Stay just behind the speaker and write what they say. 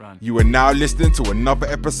You are now listening to another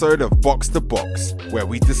episode of Box to Box, where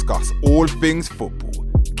we discuss all things football,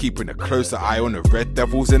 keeping a closer eye on the Red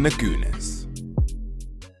Devils and the Gooners.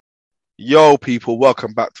 Yo, people,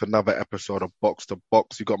 welcome back to another episode of Box to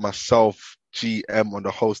Box. You got myself, GM, on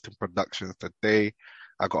the hosting productions today.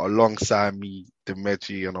 I got alongside me,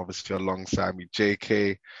 Demeji, and obviously alongside me,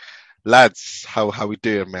 JK. Lads, how we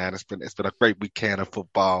doing, man? It's been a great weekend of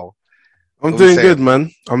football. I'm doing good, man.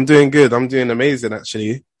 I'm doing good. I'm doing amazing,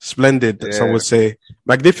 actually. Splendid, some would say.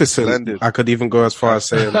 Magnificent. Splendid. I could even go as far as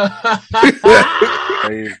saying.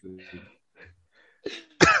 JK,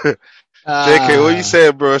 what you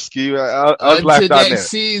saying, broski? How's life down there?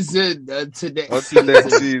 Season, to next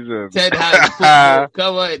season. 10 hand football.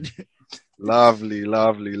 Come on. Lovely.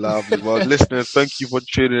 Well, listeners, thank you for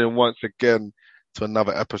tuning in once again to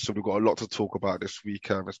another episode. We've got a lot to talk about this week.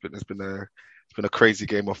 It's been a crazy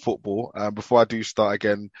game of football. Before I do start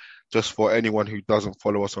again, just for anyone who doesn't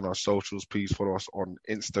follow us on our socials, please follow us on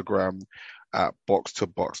Instagram at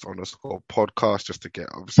box2box_podcast, just to get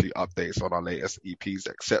obviously updates on our latest EPs,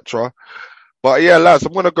 etc. But yeah, lads,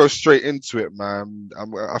 I'm gonna go straight into it, man.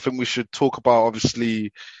 I think we should talk about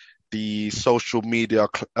obviously the social media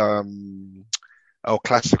El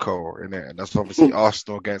Clasico in it, and that's obviously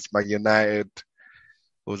Arsenal against Man United.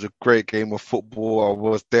 It was a great game of football. I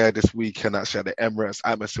was there this weekend actually at the Emirates.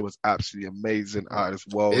 Atmosphere was absolutely amazing out as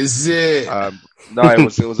well. Is it? No, it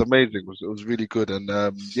was amazing. It was really good. And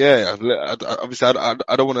yeah, obviously I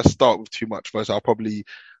don't want to start with too much first. In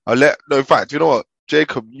fact, you know what,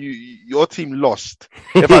 Jacob, your team lost.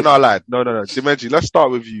 If I not lied, no. Dimenji, let's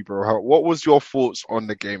start with you, bro. What was your thoughts on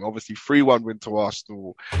the game? Obviously, 3-1 win to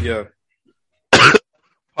Arsenal. Yeah.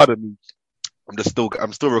 Pardon me.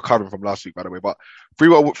 I'm still recovering from last week, by the way, but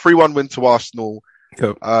 3-1 win to Arsenal.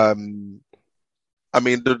 Yep. I mean,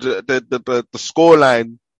 the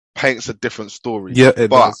scoreline paints a different story. Yeah, it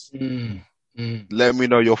does. Let me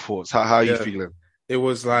know your thoughts. How are you feeling? It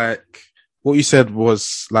was like what you said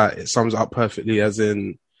was like, it sums it up perfectly, as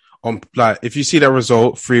in, if you see that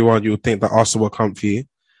result 3-1, you would think that Arsenal were comfy,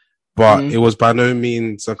 but it was by no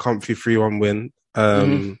means a comfy 3-1 win.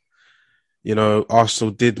 You know,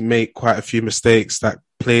 Arsenal did make quite a few mistakes that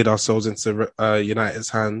played ourselves into United's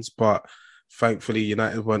hands, but thankfully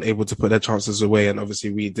United weren't able to put their chances away, and obviously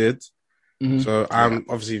we did. So I'm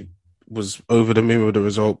obviously was over the moon with the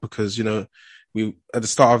result, because, you know, we at the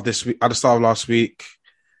start of last week,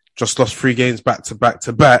 just lost 3 games back to back,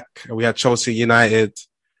 and we had Chelsea United.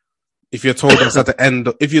 If you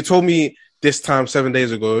told me this time 7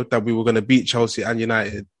 days ago that we were going to beat Chelsea and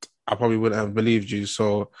United, I probably wouldn't have believed you.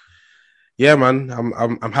 So yeah, man,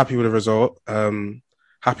 I'm happy with the result.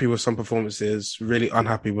 Happy with some performances, really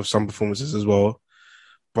unhappy with some performances as well.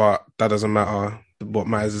 But that doesn't matter. What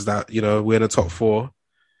matters is that, you know, we're in the top 4.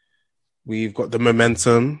 We've got the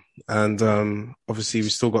momentum, and obviously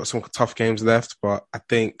we've still got some tough games left. But I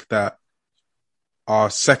think that our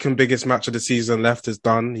second biggest match of the season left is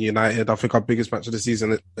done. United. I think our biggest match of the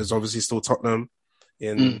season is obviously still Tottenham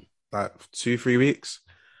in like 2-3 weeks.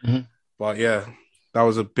 But yeah, that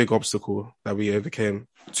was a big obstacle that we overcame.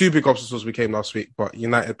 2 big obstacles we came last week, but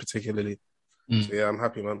United particularly. So yeah, I'm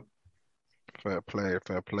happy, man. Fair play.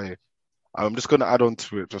 I'm just going to add on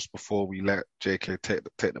to it just before we let JK take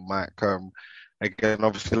the mic. Again,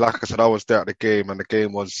 obviously, like I said, I was there at the game, and the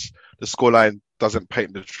scoreline doesn't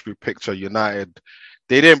paint the true picture. United,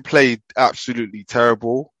 they didn't play absolutely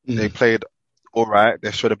terrible. They played all right.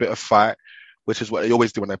 They showed a bit of fight, which is what they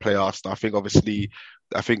always do when they play Arsenal. I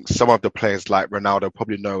think some of the players like Ronaldo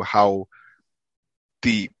probably know how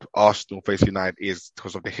deep Arsenal face United is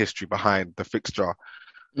because of the history behind the fixture.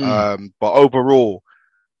 But overall,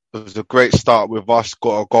 it was a great start with us.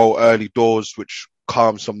 Got a goal early doors, which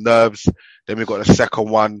calmed some nerves. Then we got the second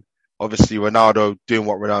one. Obviously, Ronaldo doing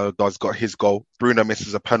what Ronaldo does, got his goal. Bruno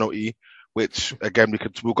misses a penalty, which again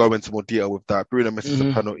we'll go into more detail with that. Bruno misses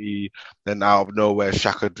a penalty, then out of nowhere,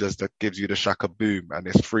 Xhaka gives you the Xhaka boom, and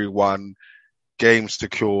it's 3-1. Game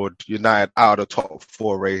secured. United out of the top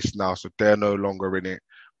 4 race now, so they're no longer in it.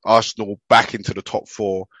 Arsenal back into the top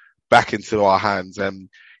 4, back into our hands, and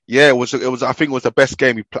yeah, it was. I think it was the best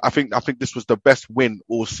game. I think this was the best win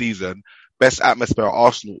all season, best atmosphere at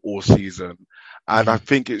Arsenal all season, and I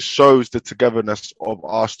think it shows the togetherness of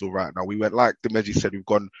Arsenal right now. We went, like Demeji said, we've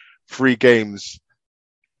gone 3 games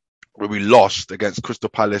where we lost against Crystal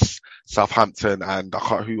Palace, Southampton, and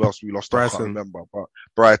who else we lost? Brighton. I can't remember, but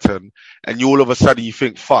Brighton. And you all of a sudden you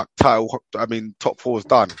think, fuck, top 4 is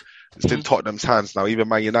done. It's in Tottenham's hands now. Even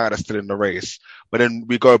Man United are still in the race. But then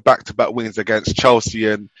we go back-to-back wins against Chelsea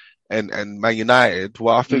and Man United.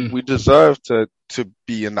 Well, I think we deserve to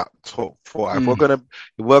be in that top 4. If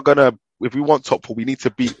we're gonna if we want top four, we need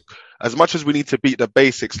to beat, as much as we need to beat the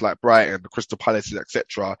basics like Brighton, the Crystal Palaces,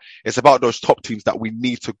 etc. It's about those top teams that we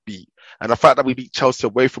need to beat. And the fact that we beat Chelsea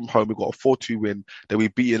away from home, we got a 4-2 win, then we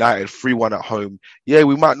beat United 3-1 at home. Yeah,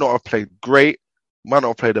 we might not have played great, might not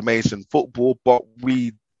have played amazing football, but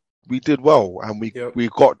we did well, and we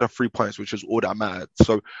got the 3 points, which is all that mattered.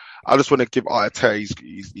 So I just want to give Arteta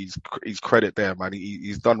his credit there, man.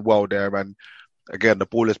 He's done well there, and again, the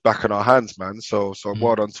ball is back in our hands, man. So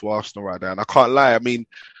well done to Arsenal right there. And I can't lie, I mean,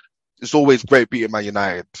 it's always great beating Man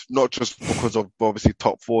United, not just because of obviously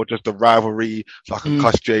top four, just the rivalry. So I can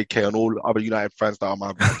cuss JK and all other United fans that are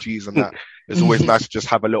my G's and that. It's always nice to just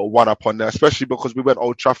have a little one up on there, especially because we went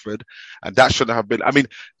Old Trafford and that shouldn't have been. I mean,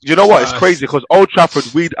 you know what? It's crazy because Old Trafford,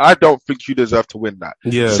 I don't think you deserve to win that.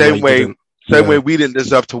 Yeah. Same way we didn't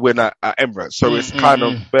deserve to win at Emirates. So it's kind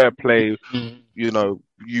of fair play. You know,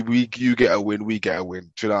 you get a win, we get a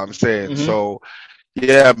win. Do you know what I'm saying? So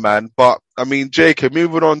yeah, man. But I mean, JK,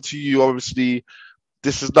 moving on to you, obviously,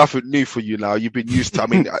 this is nothing new for you now. You've been used to, I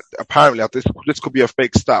mean, apparently this could be a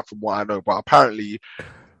fake stat from what I know, but apparently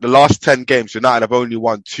the last 10 games, United have only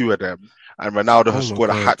won 2 of them, and Ronaldo has scored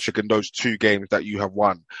a hat-trick in those 2 games that you have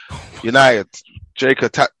won. United,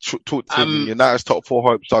 Jacob, talk to me. United's top 4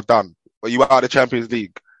 hopes are done. Are you out of the Champions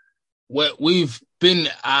League? We've been,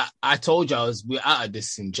 I told you we're out of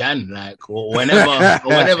this in Jan, like, or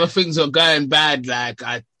whenever things are going bad, like,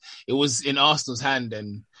 it was in Arsenal's hand,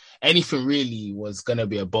 and anything really was going to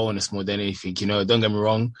be a bonus more than anything, you know. Don't get me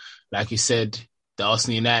wrong. Like you said, the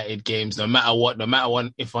Arsenal United games, no matter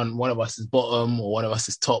if one of us is bottom or one of us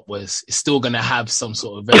is top, it's still going to have some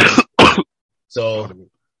sort of value. So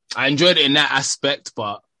I enjoyed it in that aspect,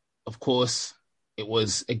 but of course it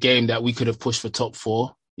was a game that we could have pushed for top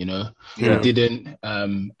 4, you know. We didn't.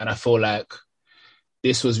 And I feel like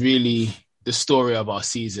this was really the story of our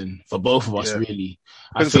season for both of us, really.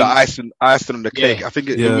 I think the icing on the cake. I think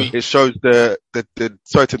it shows the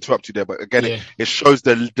sorry to interrupt you there, but again, it shows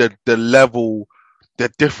the level, the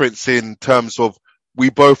difference in terms of we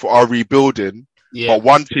both are rebuilding, but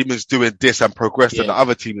one team is doing this and progressing, the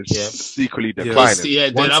other team is secretly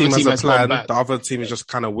declining. One team has a plan, the other team is just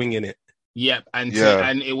kind of winging it. Yep,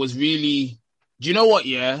 and it was really, do you know what?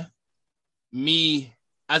 Yeah, me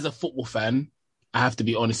as a football fan, I have to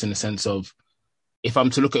be honest in the sense of, if I'm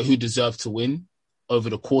to look at who deserved to win over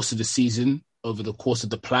the course of the season, over the course of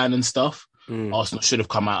the plan and stuff, Arsenal should have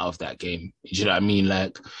come out of that game. Do you know what I mean?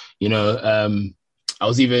 Like, you know, I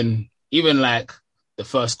was even like the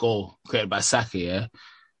first goal created by Saka,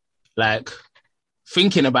 like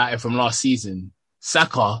thinking about it from last season,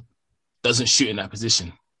 Saka doesn't shoot in that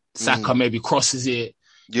position. Saka maybe crosses it.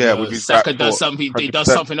 Yeah, you know, Saka does something. He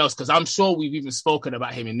does something else, because I'm sure we've even spoken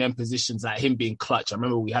about him in them positions, like him being clutch. I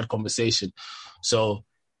remember we had conversation. So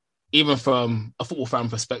even from a football fan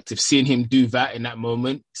perspective, seeing him do that in that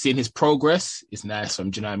moment, seeing his progress is nice. Do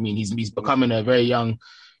you know what I mean? He's becoming a very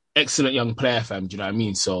excellent young player, fam. Do you know what I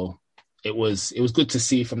mean? So it was good to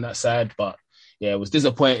see from that side, but yeah, it was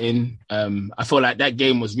disappointing. I feel like that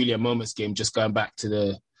game was really a moments game. Just going back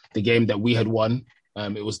to the game that we had won,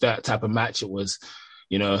 it was that type of match. It was,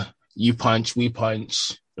 you know, you punch, we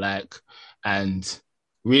punch, like, and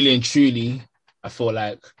really and truly, I feel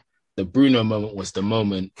like the Bruno moment was the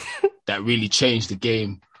moment that really changed the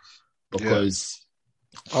game, because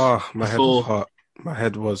my head was hot. My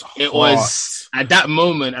head was hot. It was at that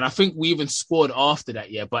moment, and I think we even scored after that,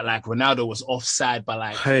 but like Ronaldo was offside by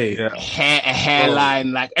like a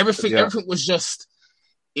hairline, like everything was just,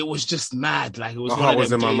 it was just mad. Like, it was my heart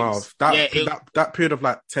was in my mouth. That period of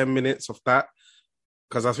like 10 minutes of that,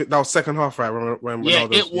 because I think that was second half, right? When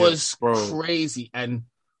Ronaldo, it was crazy. And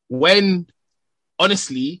when,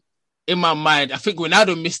 honestly, in my mind, I think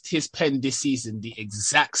Ronaldo missed his pen this season the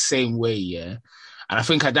exact same way, And I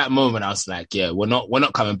think at that moment I was like, we're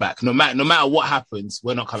not coming back. No matter what happens,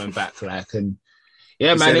 we're not coming back. Like, and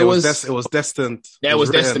man, it was destined. Yeah, it was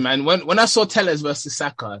destined, man. When I saw Telles versus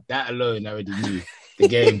Saka, that alone I already knew the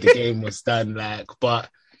game was done. Like, but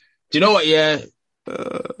do you know what?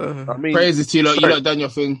 I mean, praise to you lot. You lot done your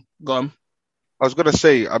thing. Go on. I was gonna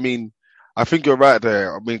say, I mean, I think you're right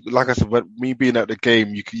there. I mean, like I said, when me being at the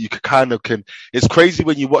game, you kind of can. It's crazy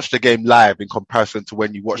when you watch the game live in comparison to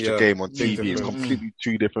when you watch the game on TV. It's completely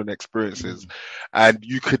 2 different experiences, and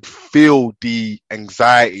you could feel the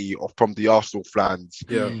anxiety from the Arsenal fans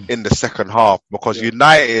in the second half, because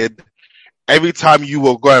United, every time you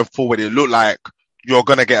were going forward, it looked like you're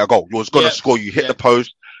gonna get a goal. You was gonna score. You hit the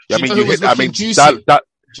post. Do you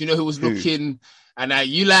know who was looking? And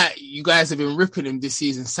you guys have been ripping him this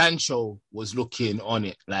season. Sancho was looking on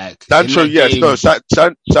it, like Sancho. Yes, no.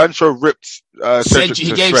 Sancho ripped.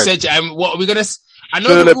 He gave Sedge. And what are we gonna? I know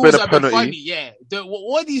Shouldn't the have been rules a have been penalty. funny. Yeah,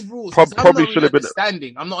 what are these rules? 'Cause Probably I'm not should have been.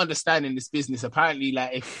 understanding. I'm not understanding this business. Apparently,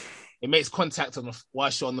 like if it makes contact on the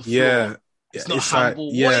whilst you're on the floor, Yeah, it's not it's handball.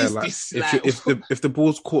 like, yeah, What is like this? if the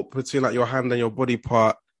ball's caught between like your hand and your body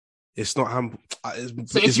part, it's not handball.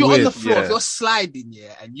 So if It's you're weird. on the floor, Yeah. if you're sliding,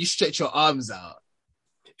 yeah, and you stretch your arms out,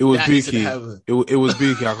 It was that isn't booky. handball. It was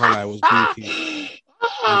booky. I can't lie. It was booky.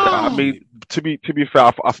 I mean, to be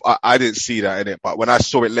fair, I didn't see that in it, but when I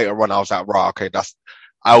saw it later on, I was like, right, okay,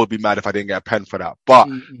 I would be mad if I didn't get a pen for that. But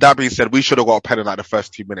that being said, we should have got a pen in like the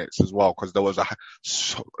first 2 minutes as well, because there was there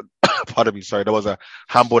was a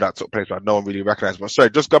handball that took place that no one really recognized. But sorry,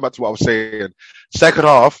 just go back to what I was saying. Second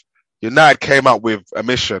half, United came out with a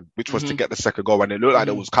mission, which was to get the second goal, and it looked like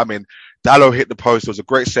it was coming. Dalot hit the post. It was a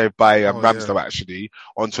great save by Ramsdale actually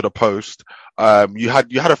onto the post. You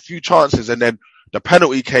had a few chances, and then the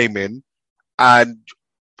penalty came in, and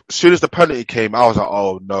as soon as the penalty came, I was like,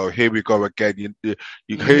 "Oh no, here we go again!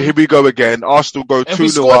 Here we go again." Arsenal go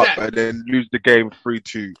 2-0 up and then lose the game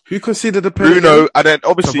 3-2. Who conceded the penalty? Bruno, and then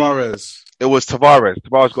obviously Tavares. It was Tavares.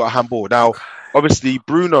 Tavares got a handball. Now, obviously,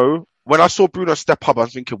 Bruno. When I saw Bruno step up, I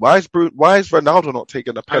was thinking, why is Ronaldo not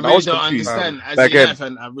taking the pen? I really don't understand. As a United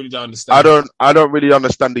fan, I really don't understand. I don't really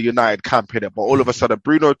understand the United camp in it, but all of a sudden,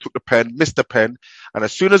 Bruno took the pen, missed the pen, and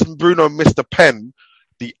as soon as Bruno missed the pen,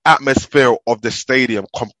 the atmosphere of the stadium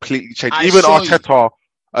completely changed. Even Arteta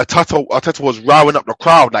was rowing up the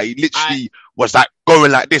crowd. Like, he literally was like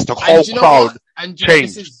going like this. The whole crowd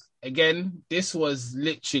changed. This was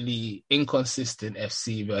literally inconsistent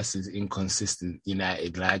FC versus inconsistent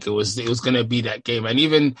United. Like, it was going to be that game. And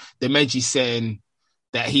even the Demeji saying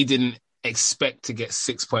that he didn't expect to get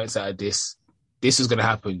 6 points out of this. This was going to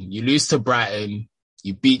happen. You lose to Brighton,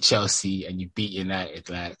 you beat Chelsea, and you beat United.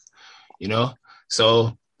 Like, you know?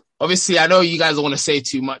 So, obviously, I know you guys don't want to say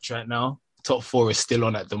too much right now. Top 4 is still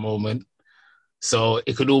on at the moment. So,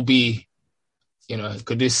 it could all be,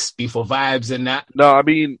 could this be for vibes and that? No, I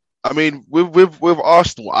mean, with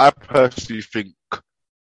Arsenal, I personally think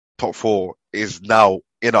top 4 is now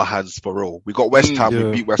in our hands for all. We got West Ham,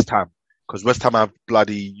 we beat West Ham, because West Ham have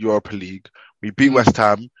bloody Europa League. We beat West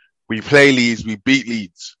Ham, we play Leeds, we beat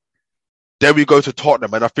Leeds. Then we go to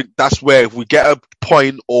Tottenham, and I think that's where if we get a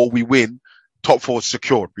point or we win, top 4 is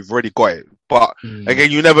secured. We've already got it. But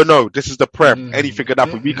again, you never know. This is the Prem. Anything could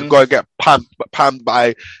happen. We could go and get panned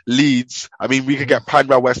by Leeds. I mean, we could get panned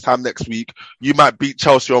by West Ham next week. You might beat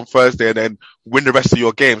Chelsea on Thursday and then win the rest of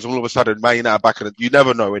your games. All of a sudden, Man United back in it. You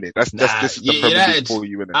never know, innit? This is the Premier League for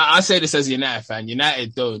you, innit? I say this as a United fan.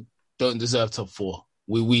 United don't deserve top 4.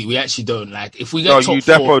 We actually don't. Like, if we get top 4, you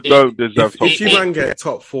definitely don't deserve top 4. If you man get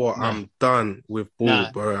top 4, I'm done with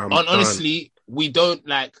ball, bro. Honestly, we don't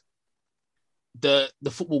like. The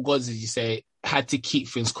football gods, as you say, had to keep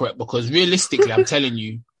things correct, because realistically, I'm telling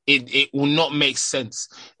you, it will not make sense.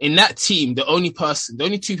 In that team, the only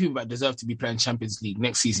 2 people that deserve to be playing Champions League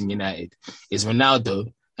next season, United, is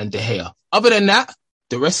Ronaldo and De Gea. Other than that,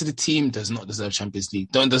 the rest of the team does not deserve Champions League.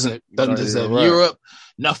 Doesn't deserve Europe.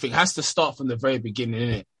 Nothing. Has to start from the very beginning,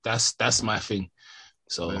 innit? That's my thing.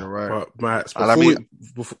 So, but Max,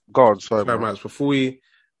 before we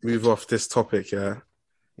move off this topic, yeah.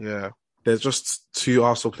 There's just 2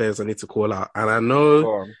 Arsenal players I need to call out. And I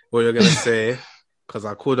know what you're going to say, because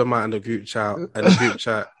I called them out in the group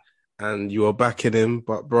chat, and you were backing him.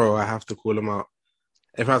 But, bro, I have to call them out.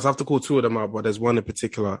 In fact, I have to call 2 of them out, but there's one in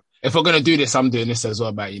particular. If we're going to do this, I'm doing this as well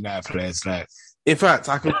about United players. Like, in fact,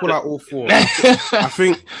 I can call out all 4. I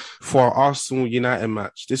think for our Arsenal United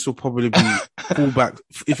match, this will probably be fullback.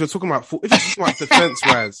 If you're talking about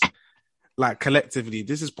defense-wise, like collectively,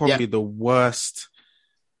 this is probably the worst.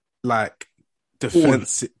 Like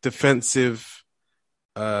defensive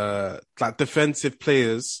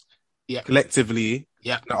players collectively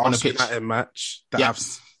the Arsenal United match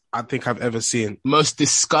that I think I've ever seen. Most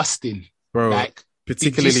disgusting, bro. Like,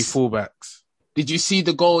 particularly fullbacks. Did you see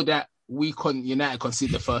the goal that United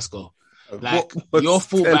conceded the first goal? Like, your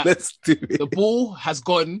fullback, the ball has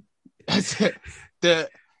gone. The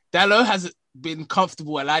Dalot has been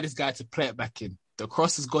comfortable, allowed this guy to play it back in. The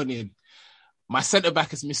cross has gone in. My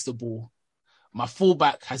centre-back has missed the ball. My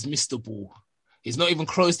full-back has missed the ball. He's not even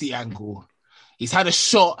closed the angle. He's had a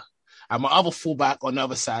shot, and my other full-back on the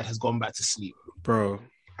other side has gone back to sleep. Bro,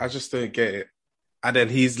 I just don't get it. And then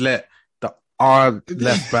he's let our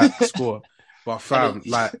left-back score. But fam,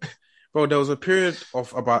 bro, there was a period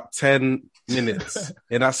of about 10 minutes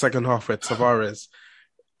in that second half where Tavares,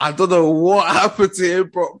 I don't know what happened to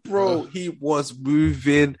him, bro, he was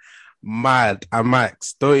moving mad. And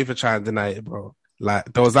Max, don't even try and deny it, bro.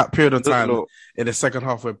 Like, there was that period of time in the second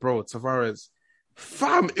half where, bro, Tavares,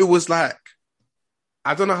 fam, it was like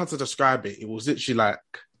I don't know how to describe it. It was literally like,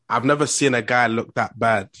 I've never seen a guy look that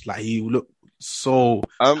bad. Like, he looked so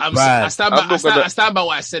bad. I stand by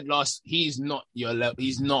what I said last. He's not your level.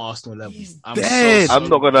 He's not Arsenal level. I'm dead. I'm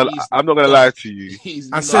not gonna lie to you. He's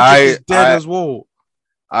dead as well.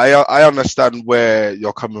 I understand where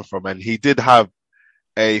you're coming from, and he did have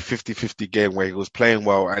a 50-50 game where he was playing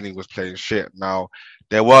well and he was playing shit. Now,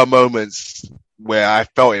 there were moments where I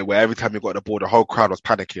felt it, where every time he got the ball, the whole crowd was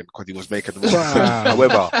panicking because he was making the wrong decisions.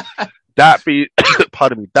 However,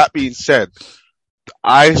 that being said,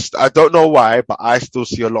 I don't know why, but I still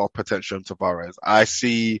see a lot of potential in Tavares. I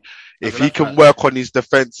see if he can work on his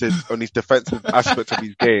defensive aspect of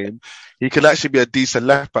his game, he can actually be a decent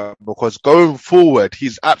left back, because going forward,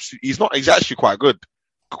 he's actually quite good.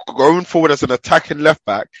 Going forward as an attacking left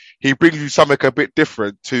back, he brings you something a bit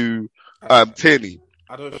different to Tierney.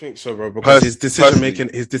 I don't think so, bro, because his decision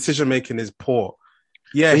making is poor.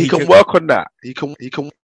 Yeah, he can work on that. He can.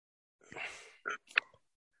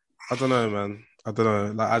 I don't know, man. I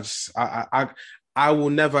don't know. Like, I will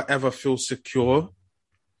never ever feel secure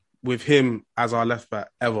with him as our left back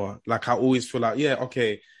ever. Like, I always feel like, yeah,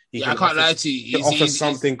 okay. I can't lie to you. He offers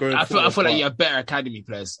something going forward. I feel like you have better academy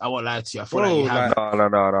players. I won't lie to you. I feel like you have.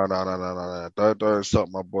 No. Don't stop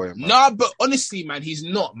my boy, man. No, but honestly, man, he's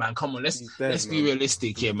not, man. Come on, let's be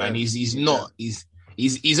realistic here, man. He's not.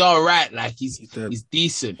 He's all right. Like, he's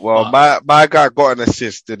decent. Well, my guy got an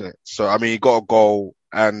assist, didn't it? So, I mean, he got a goal,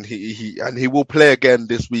 and he will play again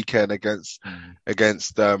this weekend against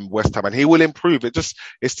West Ham, and he will improve.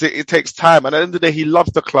 It takes time, and at the end of the day, he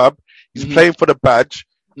loves the club. He's playing for the badge.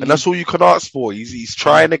 And that's all you can ask for. He's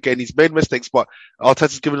trying again. He's made mistakes, but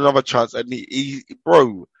Arteta's given another chance. And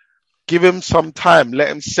bro, give him some time. Let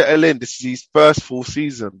him settle in. This is his first full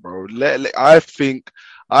season, bro. I think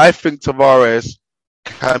Tavares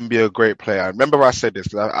can be a great player. I remember I said this,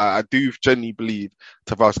 because I do genuinely believe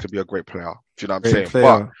Tavares can be a great player. Do you know what I'm saying?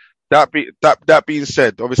 Player. But that being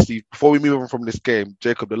said, obviously, before we move on from this game,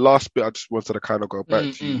 Jacob, the last bit I just wanted to kind of go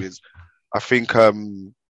back to you is, I think,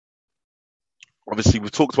 obviously,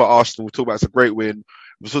 we've talked about Arsenal. We've talked about it's a great win.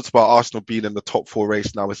 We've talked about Arsenal being in the top 4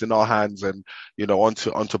 race now. It's in our hands, and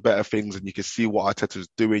onto better things. And you can see what Arteta's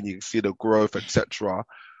doing. You can see the growth, etc.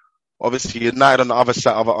 Obviously, United on the other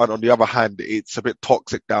side, on the other hand, it's a bit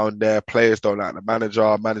toxic down there. Players don't like the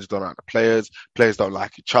manager. Managers don't like the players. Players don't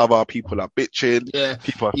like each other. People are bitching. Yeah.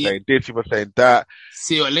 People are saying this. People are saying that.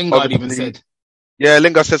 See what Lingard even said. Yeah,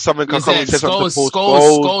 Lingard said something.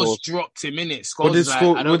 Scholes dropped him in it. What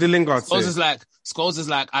did Lingard say? Scholes is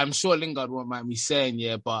like, I'm sure Lingard won't mind me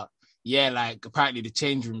saying, but like, apparently the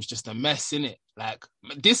change room is just a mess, innit? Like,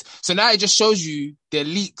 this, so now it just shows you who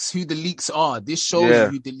the leaks are. This shows you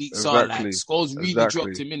who the leaks are. Like, Scholes really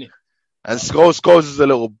dropped him in it. And Scholes is a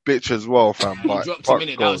little bitch as well, fam. He dropped him in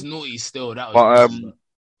it. That was naughty still.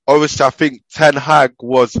 Obviously, I think Ten Hag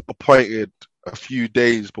was appointed a few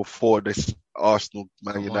days before this Arsenal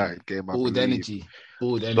Man United game. Bold energy.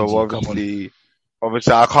 So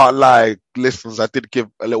obviously, I can't lie, listeners. I did give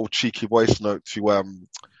a little cheeky voice note to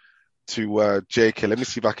JK. Let me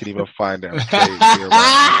see if I can even find it. See if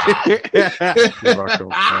I can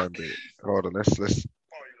find it. Hold on, let's.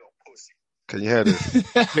 Can you hear this?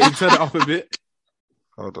 Can you turn it up a bit?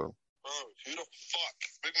 Hold on. Who the fuck?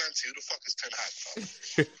 Big man, who the fuck is Ten Hag?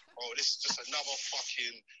 This is just another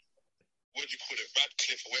fucking, what do you call it,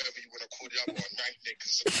 Radcliffe or whatever you want to call the other one, Rangnick.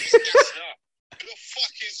 Who the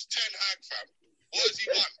fuck is Ten Hag, fam? What has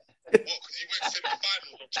he won? What, because he went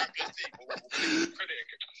semi-finals of Champions League? Or credit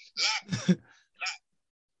again?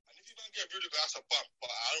 And if you don't get rid of it, that's a bump.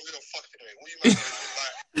 But I don't give a fuck anyway. What you man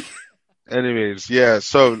like? Anyways, yeah.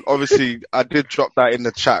 So obviously, I did drop that in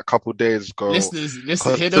the chat a couple of days ago.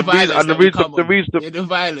 Listen, hear the violence.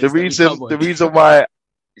 The reason why.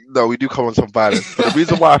 No, we do come on some violence. But the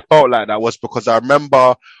reason why I felt like that was because I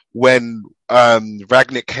remember when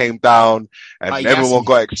Rangnick came down and everyone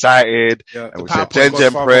got excited, and we said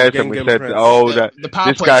Press, and we said,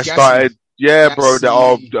 this guy started,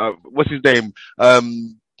 what's his name?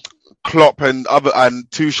 Klopp and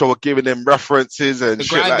Tuchel were giving him references and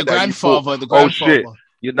shit like that. The grandfather. Shit,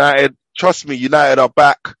 United, trust me, United are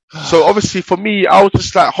back. So obviously for me, I was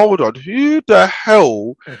just like, hold on, who the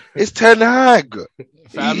hell is Ten Hag?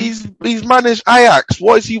 He's managed Ajax.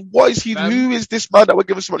 What is he? Who is this man that we're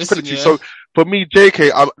giving so much credit to? So for me,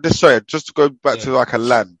 JK, just to go back to like a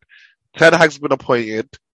land, Ten Hag's been appointed.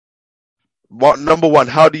 Number one,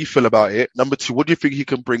 how do you feel about it? Number two, what do you think he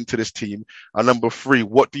can bring to this team? And number three,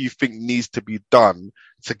 what do you think needs to be done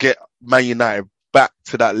to get Man United back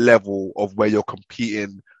to that level of where you're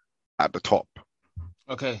competing at the top?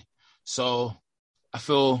 Okay, so I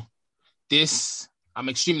feel this I'm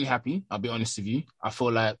extremely happy. I'll be honest with you. I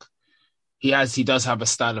feel like he does have a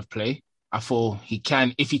style of play. I feel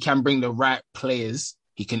if he can bring the right players,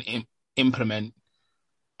 he can implement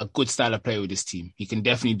a good style of play with this team. He can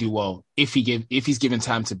definitely do well if he's given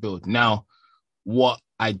time to build. Now, what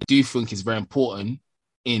I do think is very important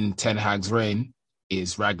in Ten Hag's reign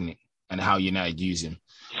is Rangnick and how United use him,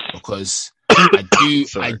 because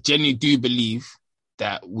I genuinely do believe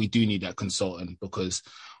that we do need that consultant. Because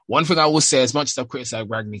one thing I will say, as much as I've criticized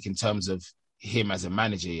Rangnick in terms of him as a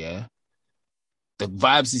manager, yeah, the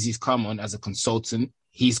vibes as he's come on as a consultant,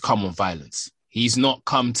 he's come on violence. He's not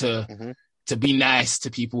come to be nice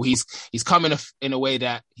to people. He's come in a way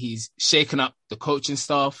that he's shaken up the coaching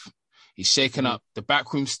staff. He's shaken up the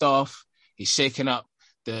backroom staff. He's shaken up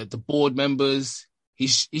the board members.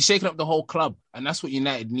 He's shaken up the whole club. And that's what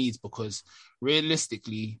United needs, because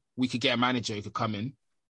realistically, we could get a manager who could come in.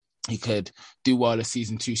 He could do well a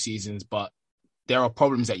season, 2 seasons, but there are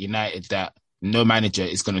problems at United that no manager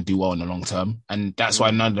is going to do well in the long term. And that's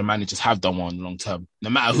why none of the managers have done well in the long term, no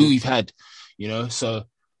matter who we've had, you know. So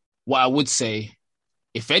what I would say,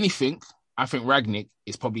 if anything, I think Rangnick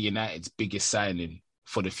is probably United's biggest signing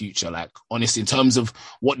for the future. Like, honestly, in terms of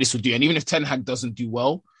what this would do. And even if Ten Hag doesn't do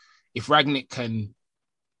well, if Rangnick can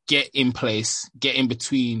get in place, get in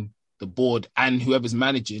between the board and whoever's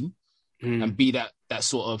managing and be that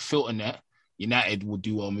sort of filter net, United will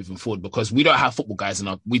do well moving forward, because we don't have football guys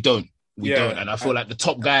enough. We don't. And I feel like the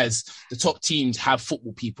top guys, the top teams have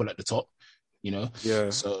football people at the top, you know?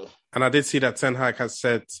 Yeah. So, and I did see that Ten Hag has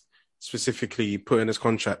said specifically, put in his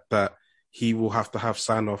contract, that he will have to have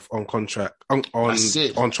sign off on contract on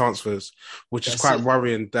transfers, which is quite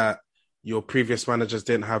worrying that your previous managers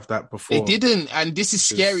didn't have that before. They didn't. And this is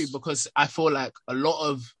scary, because I feel like a lot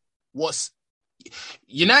of what's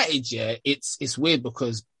United, yeah, it's weird,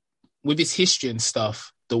 because with its history and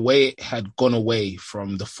stuff, the way it had gone away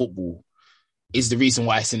from the football is the reason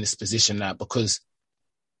why it's in this position now, because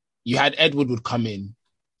you had Ed Woodward come in,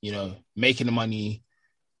 you know, making the money.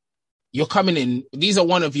 You're coming in. These are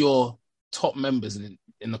one of your top members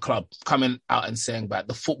in the club coming out and saying that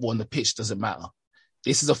the football on the pitch doesn't matter.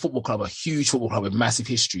 This is a football club, a huge football club with massive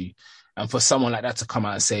history. And for someone like that to come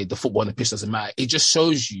out and say the football on the pitch doesn't matter, it just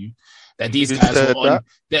shows you that these guys were on.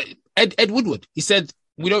 That Ed Woodward, he said,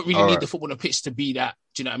 we don't really need the football on the pitch to be that.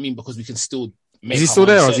 Do you know what I mean? Because we can still make. Is he still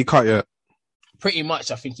there, or is he cut yet? Pretty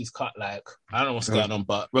much, I think he's cut. Like, I don't know what's going on,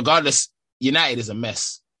 but regardless, United is a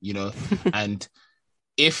mess, you know. And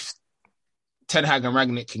if Ten Hag and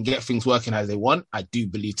Rangnick can get things working as they want, I do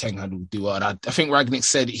believe Ten Hag will do well. And I think Rangnick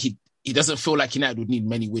said he doesn't feel like United would need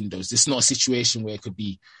many windows. It's not a situation where it could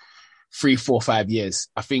be 3, 4, 5 years.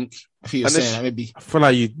 I think you're saying that maybe. I feel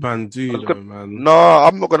like you man. No,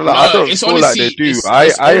 I'm not gonna lie. I don't feel like they do. I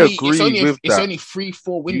agree with that. It's only 3,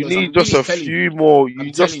 4 windows. You need just a few more.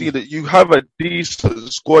 You just need it. You have a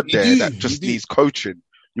decent squad there that just needs coaching.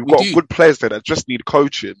 You've got good players there that just need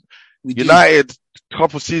coaching. United a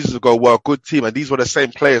couple of seasons ago were a good team, and these were the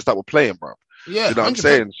same players that were playing, bro. Yeah, you know what I'm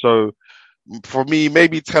saying? So for me,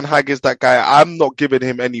 maybe Ten Hag is that guy. I'm not giving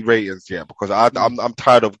him any ratings yet, because I'm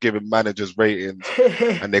tired of giving managers ratings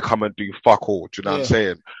and they come and do fuck all. Do you know what I'm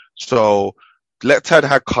saying? So let Ten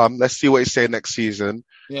Hag come. Let's see what he's saying next season.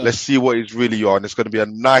 Yeah. Let's see what he's really on. It's going to be a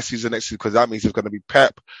nice season next season, because that means it's going to be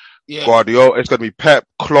Pep, Guardiola. It's going to be Pep,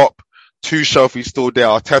 Klopp, Tuchel if he's still there,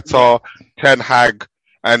 Arteta, Ten Hag,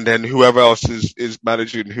 and then whoever else is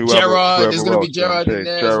managing, Gerrard, there's going to be Gerrard in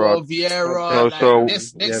there as well,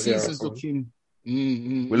 Vieira. Next season's looking.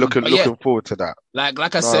 We're looking forward to that.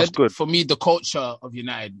 Like I said, for me, the culture of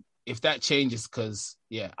United, if that changes, because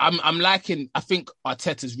I'm liking. I think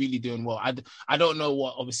Arteta's really doing well. I don't know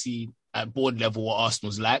what, obviously at board level, what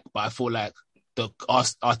Arsenal's like, but I feel like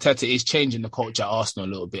Arteta is changing the culture at Arsenal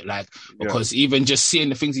a little bit, because even just seeing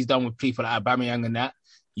the things he's done with people like Aubameyang and that,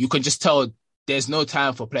 you can just tell there's no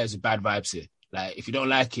time for players with bad vibes here. Like, if you don't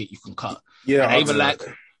like it, you can cut. Yeah, and I even like.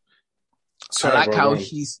 Sorry, I like how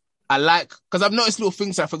because I've noticed little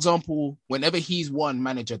things like, for example, whenever he's won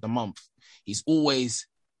Manager of the Month, he's always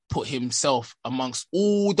put himself amongst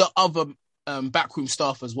all the other backroom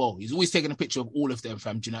staff as well. He's always taking a picture of all of them,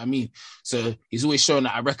 fam. Do you know what I mean? So he's always showing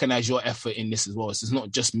that I recognize your effort in this as well. So it's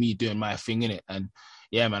not just me doing my thing in it. And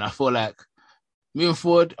yeah, man, I feel like moving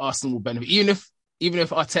forward, Arsenal will benefit. Even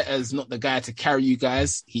if Arteta is not the guy to carry you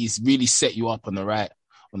guys, he's really set you up on the right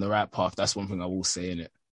path. That's one thing I will say in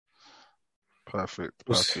it. Perfect.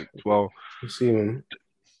 Well, we'll see, man.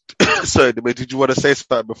 So, did you want to say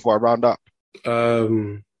something before I round up?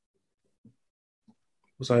 What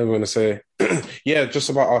was I going to say? Yeah,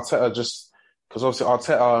 just about Arteta, just because obviously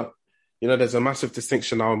Arteta, you know, there's a massive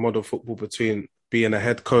distinction now in modern football between being a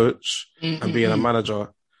head coach and being a manager.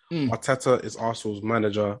 Mm. Arteta is Arsenal's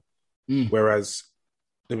manager, Mm. whereas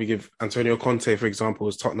let me give Antonio Conte, for example,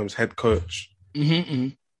 as Tottenham's head coach.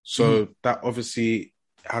 So that obviously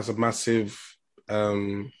has a massive.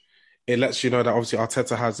 It lets you know that obviously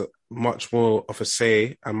Arteta has much more of a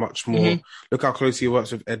say and much more. Look how close he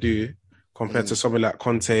works with Edu compared to somebody like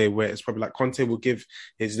Conte, where it's probably like Conte will give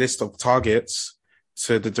his list of targets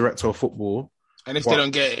to the director of football. And if they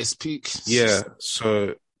don't get it, it's peak. Yeah,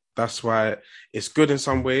 so that's why it's good in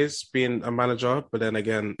some ways being a manager, but then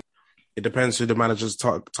again, it depends who the manager's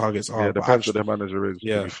targets are. Yeah, it depends who the manager is,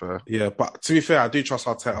 to be fair. Yeah, but to be fair, I do trust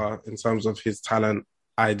Arteta in terms of his talent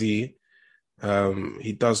ID.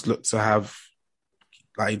 He does look to have,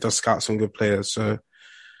 he does scout some good players. So,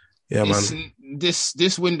 yeah, man.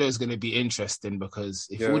 This window is going to be interesting because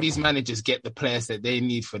if all these managers get the players that they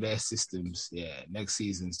need for their systems, next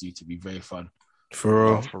season's due to be very fun.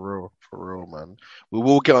 For real, man. We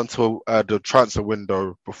will get onto the transfer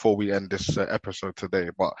window before we end this episode today,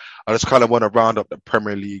 but I just kind of want to round up the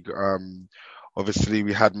Premier League. Obviously,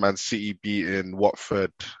 we had Man City beating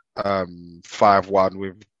Watford 5-1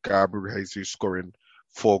 with Gabriel Jesus scoring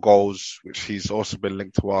 4 goals, which he's also been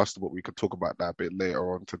linked to Arsenal, but we could talk about that a bit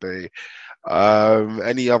later on today.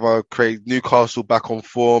 Any other crazy? Newcastle back on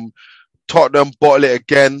form. Tottenham bottle it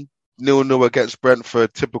again. 0-0 against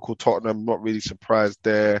Brentford, typical Tottenham, not really surprised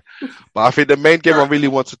there. But I think the main game I really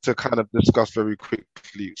wanted to kind of discuss very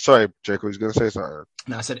quickly. Sorry, Jacob, was going to say something.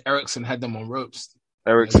 No, I said Eriksen had them on ropes.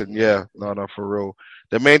 Eriksen, yeah. No, for real.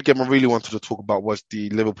 The main game I really wanted to talk about was the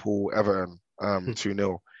Liverpool-Everton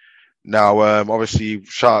 2-0. Now, obviously,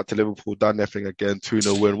 shout out to Liverpool, done their thing again,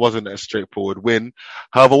 2-0 win. Wasn't a straightforward win.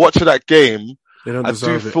 However, watching that game, I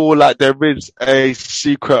do feel like there is a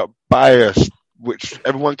secret bias which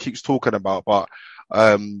everyone keeps talking about, but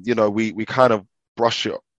we kind of brush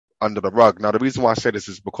it under the rug. Now, the reason why I say this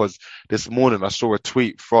is because this morning I saw a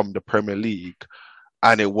tweet from the Premier League,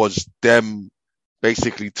 and it was them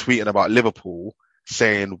basically tweeting about Liverpool,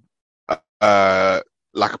 saying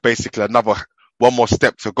basically another one more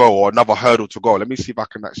step to go or another hurdle to go. Let me see if I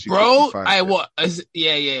can actually. Bro,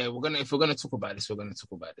 if we're gonna talk about this, we're gonna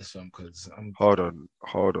talk about this one because Hold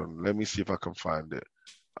on. Let me see if I can find it.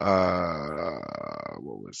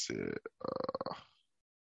 What was it?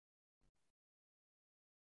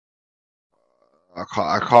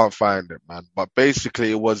 I can't find it, man. But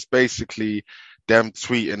basically, it was them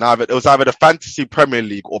tweeting. It was either the Fantasy Premier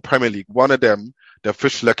League or Premier League. One of them, the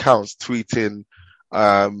official accounts, tweeting,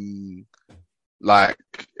 in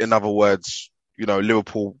other words,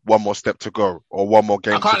 Liverpool one more step to go or one more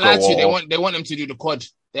game to go. I can't lie to you. They want them to do the quad.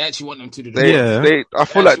 They actually want them to do the quad. I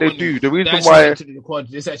feel like they do. The reason why to do the quad,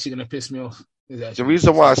 this is actually going to piss me off. The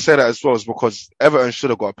reason why I say that as well is because Everton should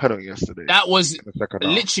have got a penalty yesterday. That was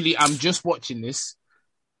literally. I'm just watching this.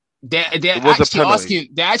 They're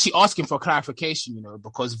actually asking for clarification.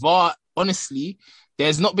 Because VAR, honestly,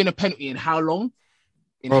 there's not been a penalty in how long?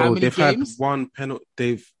 How many games? Had one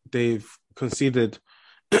penalty. They've conceded.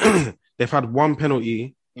 They've had one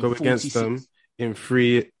penalty go against them in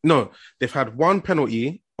 3. No, they've had one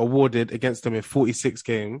penalty awarded against them in 46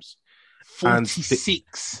 games.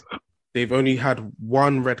 46. And they've only had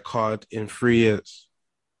one red card in 3 years.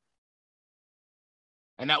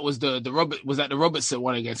 And that was the Robertson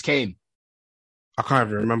one against Kane? I can't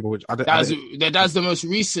even remember which. That was the most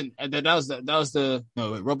recent. And that was the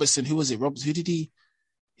Robertson. Who was it? Robertson. Who did he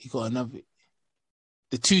got another?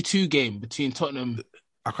 The 2-2 game between Tottenham.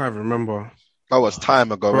 I can't even remember. That was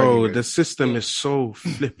time ago, bro. Anyway. The system is so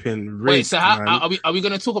flipping rigged. Wait, so are we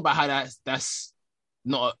going to talk about how that's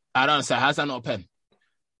not? I don't understand. How's that not a pen?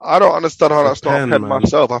 I don't understand how that's not a pen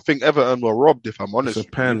myself. I think Everton were robbed, if I'm honest. It's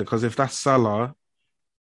a pen because if that's Salah,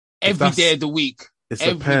 every day of the week, it's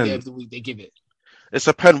a pen. Every day of the week they give it. It's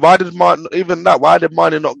a pen. Why did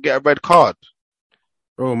Mane not get a red card?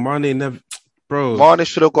 Bro, Mane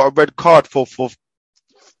should have got a red card for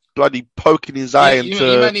bloody poking his eye into.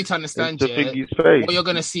 You might need to understand, what you're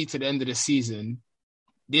going to see to the end of the season.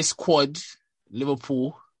 This quad,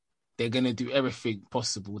 Liverpool, they're going to do everything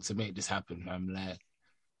possible to make this happen. I'm like,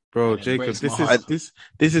 bro, Jacob,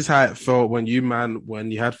 this is how it felt when you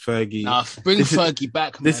had Fergie. Nah, bring Fergie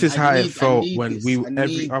back, man. This is how it felt when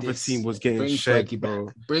every other team was getting shagged, bro.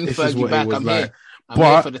 Bring Fergie back. I'm here.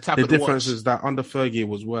 But the difference is that under Fergie it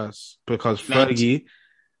was worse because Fergie,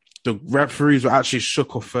 the referees were actually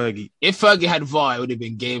shook off Fergie. If Fergie had VAR, it would have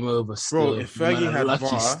been game over. Still. Bro, if Fergie had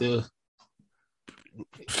VAR, still.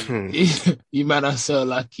 You man are so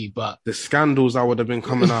lucky, but the scandals that would have been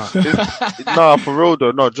coming out. No, for real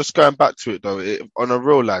though. No, just going back to it though. On a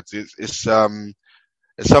real lads, it's something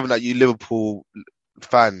that you Liverpool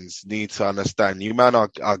fans need to understand. You man are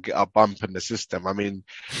a bump in the system. I mean,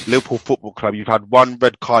 Liverpool Football Club, you've had 1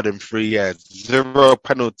 red card in 3 years, 0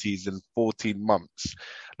 penalties in 14 months.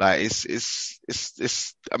 Like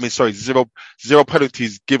I mean, sorry, zero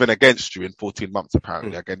penalties given against you in 14 months,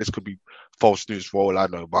 apparently. Again, this could be false news for all I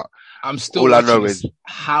know, but I'm still all I know is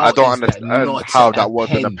how I don't is that understand not how a that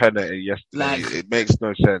wasn't a pen? penalty yesterday. Like, it makes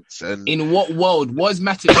no sense. And in what world was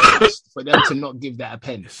Matic touched for them to not give that a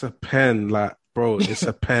pen? It's a pen, like, bro. It's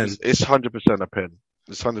a pen. it's 100% a pen.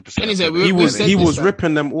 It's 100%. Penny's a like, pen. He was said this, like-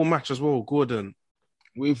 ripping them all match as well, Gordon.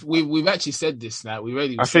 We've actually said this. Like, we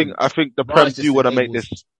already. I think the VAR Prem is just do want to make enables-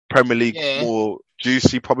 this Premier League Yeah. more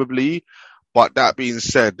juicy, probably. But that being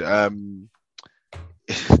said,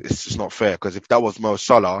 it's just not fair, because if that was Mo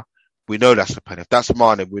Salah, we know that's a pen. If that's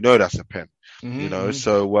Mane, we know that's a pen. You know,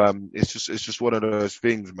 so it's just one of those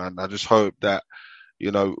things, man. I just hope that,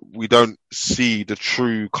 you know, we don't see the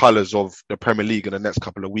true colours of the Premier League in the next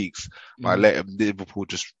couple of weeks by letting Liverpool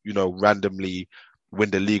just, you know, randomly win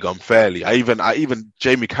the league unfairly. I even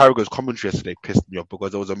Jamie Carragher's commentary yesterday pissed me off,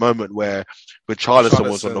 because there was a moment where Richarlison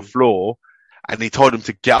was on the floor and he told him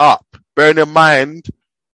to get up. Bearing in mind,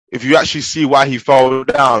 if you actually see why he fell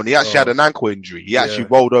down, he actually had an ankle injury. He actually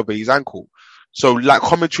rolled over his ankle. So, like,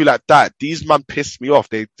 commentary like that, these man piss me off.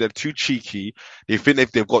 They're too cheeky. They think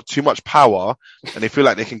they've got too much power, and they feel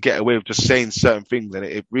like they can get away with just saying certain things, and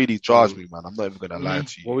it really jars me, man. I'm not even gonna lie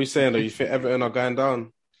to you. What are we saying though? You think Everton are going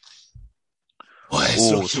down?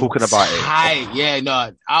 Oh, talking about it. Yeah,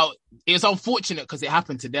 no. It's unfortunate because it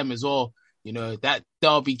happened to them as well. You know, that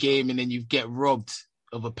derby game, and then you get robbed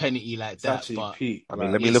of a penalty like It's that. actually But peak. I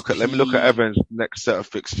mean, Like, let me look at Everton's next set of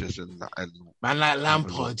fixtures, and man, like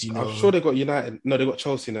Lampard, you know. I'm sure they got United. No, they got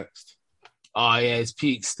Chelsea next. Oh yeah, it's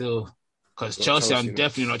peak still. Because Chelsea, I'm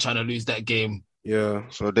definitely not trying to lose that game. Yeah.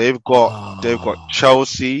 so they've got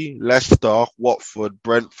Chelsea, Leicester, Watford,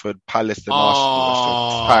 Brentford, Palace, and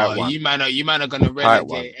Arsenal. That's a tight one. You man are gonna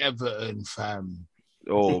relegate Everton, fam.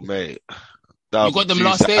 Oh mate, You got them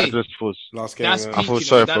last day. Last game. That's Yeah. peak. feel You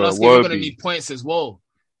sorry know, that for last game, you're gonna Iwobi. need points as well.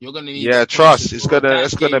 You're gonna need. Yeah, points trust. as It's well. gonna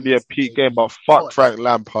That be a is peak game, but fuck Frank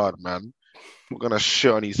Lampard, man. I'm gonna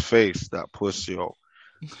shit on his face, that pussy. You know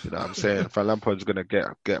what I'm saying? Frank Lampard's gonna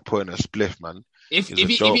get put in a spliff, man. If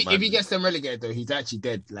He's a joke, man. he gets them relegated though, he's actually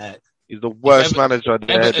dead. Like, He's the worst manager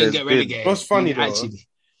there. Everton get relegated. What's funny he's though? actually,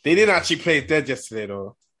 They didn't actually play dead yesterday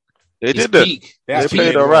though. They it's didn't. peak. They They actually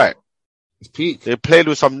played played alright. It's peak. They played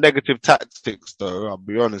with some negative tactics, though. I'll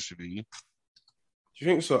be honest with you. Do you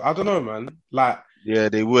think so? I don't know, man. Like, Yeah,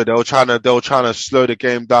 they would. They were trying to slow the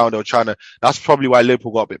game down. That's probably why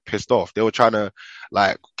Liverpool got a bit pissed off. They were trying to,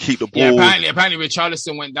 like, keep the ball. Yeah, apparently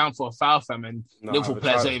Richarlison went down for a foul, fam, and Liverpool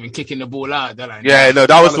players aren't even kicking the ball out. They're like, Yeah, no,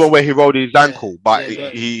 that was the one where he rolled his ankle, but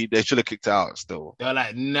yeah. they should have kicked it out still. They're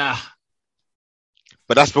like, nah.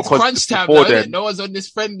 But that's It's because crunch time, before though, then, no one's on this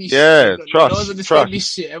friendly Yeah, shit. trust, No one's on this trust. friendly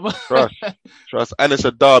shit. trust, and it's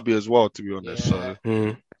a derby as well, to be honest. Yeah.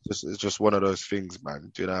 So it's just one of those things,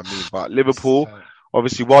 man. Do you know what I mean? But Liverpool,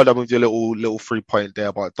 obviously, well done with your little 3-point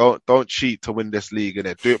there, but don't cheat to win this league,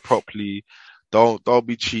 innit? Do it properly. Don't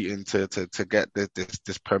be cheating to get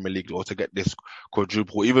this Premier League or to get this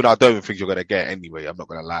quadruple. Even though I don't even think you're gonna get it anyway. I'm not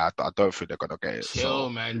gonna lie. I don't think they're gonna get it. Chill,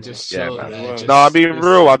 man. Just yeah, chill. man. Like, No, I'm being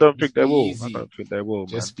real. I don't think they will. easy. I don't think they will, man.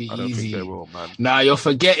 Just be I don't easy. think they will, man. Nah, you're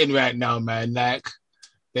forgetting right now, man. Like,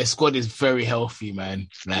 their squad is very healthy, man.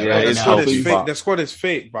 Like, Yeah, right it's now, healthy, fake. but- The squad is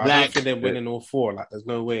fake, but I Like- don't think they're winning all 4. Like, there's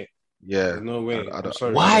no way. Yeah. There's no way. I I'm don't-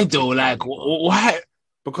 sorry. Why though? Like, why?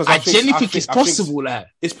 Because I genuinely think it's possible. Like,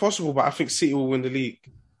 It's possible, but I think City will win the league.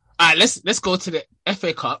 all right, let's go to the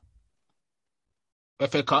FA Cup.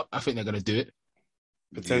 FA Cup, I think they're gonna do it.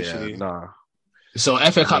 Potentially. Yeah, nah. So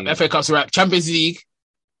FA Cup, mean- FA Cup's a wrap. Champions League,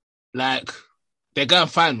 like, they're going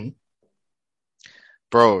final.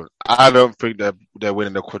 Bro, I don't think they're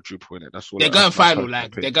winning the quadruple in it. That's what They're going that's my final. personal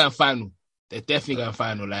Like, opinion. they're going final. They're definitely going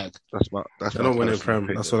final. Like, That's They my don't win in personal Prem.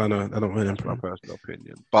 opinion. That's all I know. They don't win in That's my Prem. personal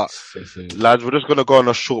opinion. But lads, we're just gonna go on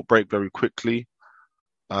a short break very quickly.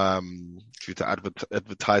 Due to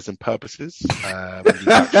advertising purposes. We'll be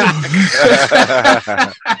back.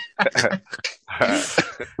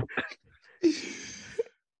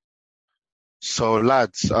 So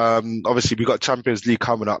lads, obviously we got Champions League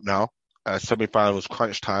coming up now. Semi-finals,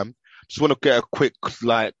 crunch time. Just want to get a quick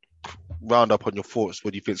round up on your thoughts.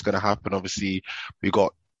 What do you think is going to happen? Obviously, we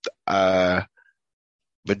got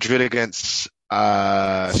Madrid against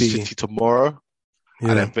City tomorrow. And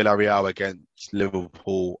then Villarreal against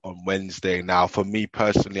Liverpool on Wednesday. Now, for me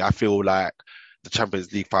personally, I feel like the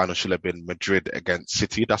Champions League final should have been Madrid against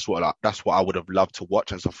City. That's what I would have loved to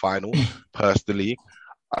watch as a final, personally.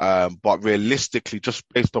 But realistically, just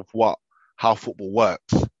based off what how football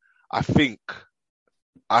works. I think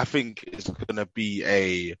it's gonna be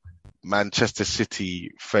a Manchester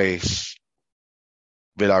City face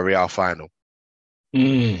Villarreal final.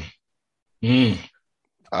 Just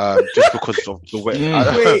because of the way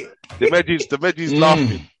the Medji's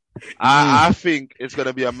laughing. I think it's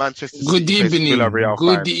gonna be a Manchester City face Villarreal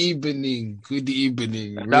final. Good evening.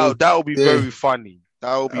 That will be very funny.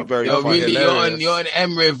 That will be very funny. You're on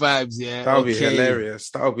Emre vibes, yeah. That would be hilarious.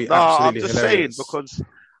 That would be absolutely hilarious. I'm just saying because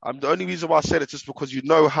the only reason why I said it just because you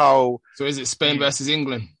know how. So is it Spain versus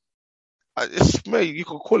England? You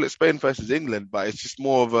can call it Spain versus England, but it's just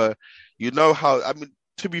more of a, you know how. I mean,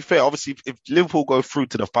 to be fair, obviously, if Liverpool go through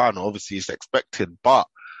to the final, obviously it's expected, but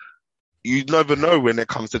you never know when it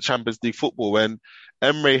comes to Champions League football. When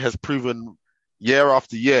Emre has proven year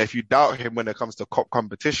after year, if you doubt him when it comes to cup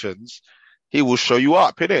competitions, he will show you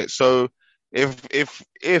up, innit? So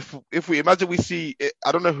if we imagine we see,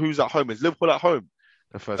 I don't know who's at home. Is Liverpool at home?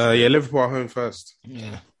 The first. Liverpool at home first.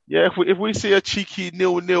 Yeah. If we see a cheeky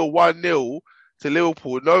 0-0, 1-0 to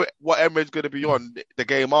Liverpool, know what Emre's going to be on the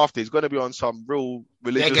game after. He's going to be on some real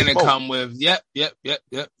religious. They're going to come with yep.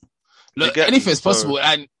 Look, anything's possible,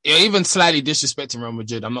 and you're even slightly disrespecting Real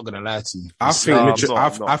Madrid. I'm not going to lie to you. I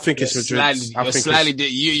think it's Madrid.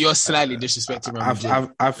 You're slightly disrespecting Real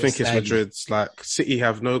Madrid. I think it's Madrid. Like City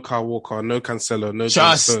have no Kyle Walker, no Cancelo, no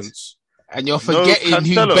John Stones, and you're forgetting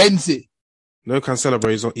who bends it. No Cancelo, bro.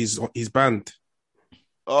 He's banned.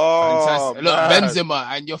 Oh, look, Benzema,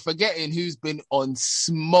 and you're forgetting who's been on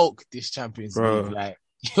smoke this Champions League. Like,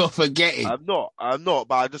 you're forgetting. I'm not,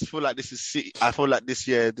 but I just feel like this is City. I feel like this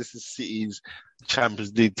year, this is City's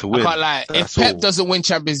Champions League to win. I can't lie. If Pep doesn't win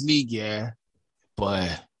Champions League, yeah, boy,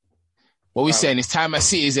 what we saying? His time at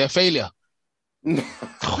City is a failure.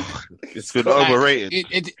 It's been overrated.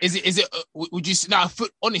 Is it? Would you? Now,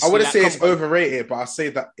 honestly, I wouldn't say it's overrated, but I say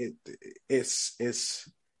that it's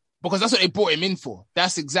because that's what they brought him in for.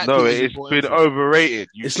 That's exactly. No, it's been overrated.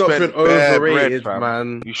 It's not been overrated,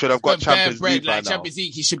 man. You should have got Champions League by now. Champions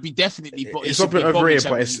League, he should be definitely. It's not been overrated,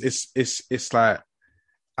 but it's like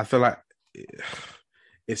I feel like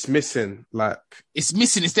it's missing. Like it's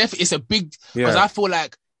missing. It's definitely it's a big because I feel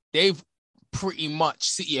like they've pretty much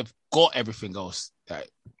City have got everything else. Like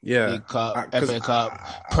League Cup, FA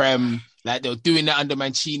Cup, Prem. Like they were doing that under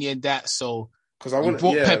Mancini and that. So because you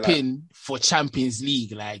brought Pep in for Champions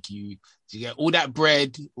League, like you get all that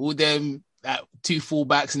bread, all them two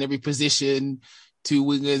fullbacks in every position, two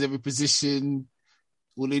wingers every position,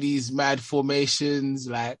 all of these mad formations.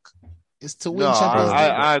 Like it's to win Champions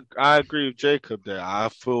League. I agree with Jacob there. I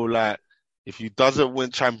feel like if he doesn't win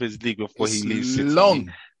Champions League before he leaves City,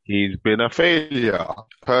 he's been a failure.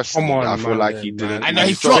 Personally, I feel like he didn't. I know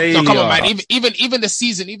he flopped. No, come on, man. Even the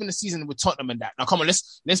season with Tottenham and that. Now, come on,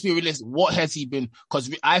 let's be realistic. What has he been?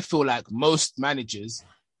 Because I feel like most managers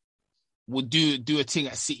would do a thing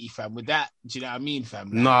at City, fam. With that, do you know what I mean,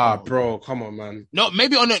 fam? Like, bro, come on, man. No,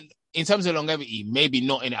 maybe in terms of longevity, maybe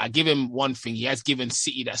not in it. I give him one thing. He has given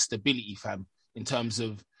City that stability, fam, in terms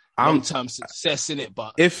of long-term success in it.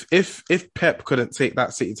 But if Pep couldn't take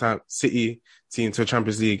that City team to a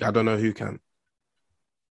Champions League, I don't know who can.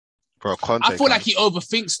 Bro, Conte I feel like he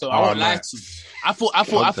overthinks though. I won't lie to you. I feel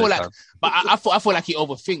like he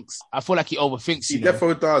overthinks. I feel like he overthinks. He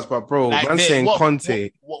definitely does, but bro, like, man saying Conte.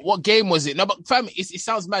 What game was it? No, but fam, it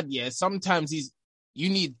sounds mad. Yeah, sometimes you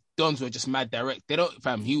need dons who are just mad direct. They don't,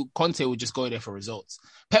 fam. Conte will just go there for results.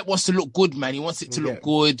 Pep wants to look good, man. He wants it to look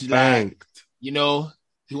good, like you know.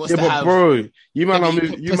 He wants to have, bro. You man are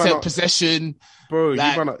moving possession, bro.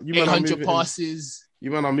 Like you man 800 passes. You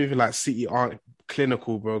man are moving like City aren't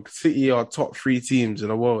clinical, bro. City are top 3 teams in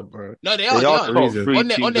the world, bro. No, they are top 3 teams on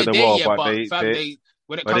their in the day, world, yeah,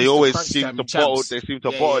 but they always seem to bottle. They seem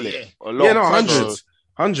to bottle it. A lot. Yeah, no,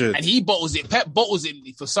 100. And he bottles it. Pep bottles it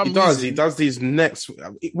for some reason. He does these next.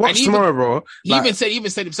 Watch tomorrow, bro. He even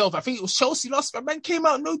said himself. I think it was Chelsea last. Man came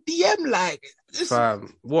out no DM like.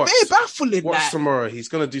 Fam, watch. Very baffling. Watch tomorrow. He's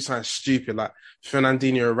gonna do something stupid like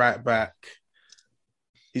Fernandinho right back.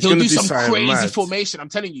 He'll do some crazy formation. I'm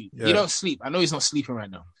telling you, he don't sleep. I know he's not sleeping right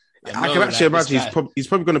now. I can actually imagine he's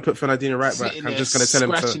probably going to put Fernandinho right back. I'm just going to tell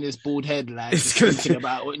him scratching his bald head, like thinking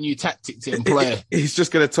about what new tactic to employ. He's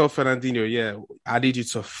just going to tell Fernandinho, I need you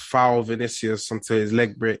to foul Vinicius onto his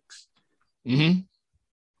leg bricks. Mm-hmm.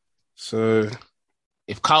 So,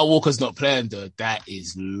 if Kyle Walker's not playing, though, that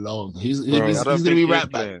is long. He's going to be right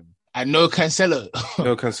back. And no Cancelo.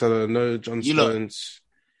 No John Stones.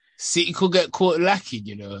 City could get caught lacking,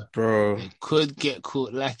 you know. Bro. They could get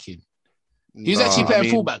caught lacking. Who's actually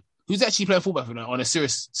playing fullback? Who's actually playing fullback on a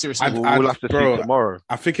serious level? We'll have to see tomorrow.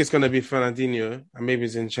 I think it's going to be Fernandinho and maybe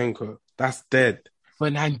Zinchenko. That's dead.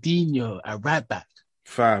 Fernandinho at right back.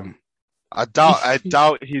 Fam. I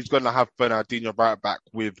doubt he's gonna have Fernandinho right back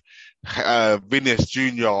with Vinicius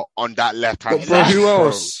Junior on that left hand But bro, side. who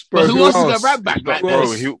else? But who else is going right back? He's not- Like, bro,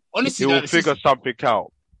 there's- honestly, he will like, figure something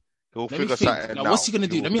out. He'll let me figure think. something Now, out. what's he gonna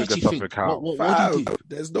do? He Let will me figure actually think. something out. What do you do?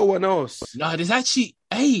 There's no one else. No, there's actually,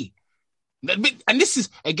 and this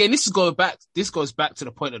is going back. This goes back to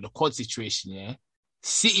the point of the quad situation. Yeah,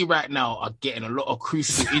 City right now are getting a lot of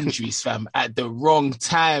crucial injuries, fam, at the wrong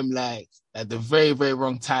time, like at the very, very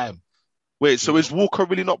wrong time. Wait, so is Walker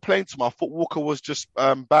really not playing tomorrow? I thought Walker was just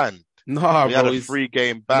banned. Nah, He had bro. a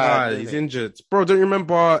 3-game ban. Nah, he's injured. Bro, don't you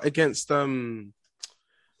remember against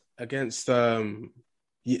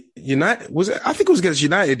United? Was it? I think it was against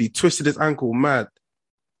United. He twisted his ankle mad.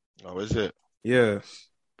 Oh, is it? Yeah.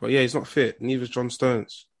 But yeah, he's not fit. Neither is John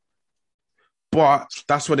Stones. But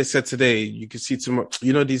that's what they said today. You can see too much.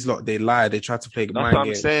 You know, these lot, they lie. They try to play That's mind what I'm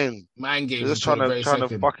games. saying. Man game. They're just trying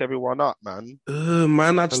to fuck everyone up, man.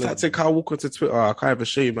 Man, I just had to take Kyle Walker to Twitter. I can't even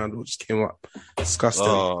show you, man. It just came up. Disgusting.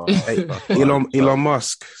 Oh, Hey, Elon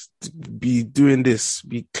Musk, be doing this.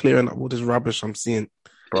 Be clearing up all this rubbish I'm seeing.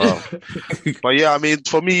 bro. But yeah, I mean,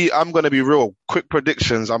 for me, I'm gonna be real. Quick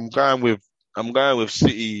predictions. I'm going with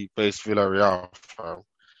City based Villarreal. Fam.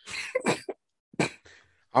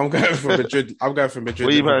 I'm going for Madrid. What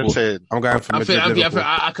are you man saying? I'm going for Madrid. Liverpool.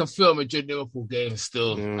 I can feel a Madrid Liverpool game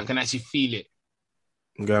still. I can actually feel it.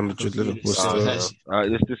 I'm going Madrid Liverpool feel it.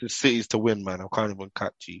 still. This is City's to win, man. I can't even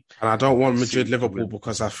catch you. And I don't want Madrid City Liverpool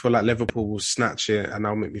because I feel like Liverpool will snatch it and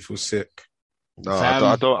that'll make me feel sick. No, Fam,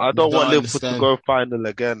 I don't want Liverpool understand. to go final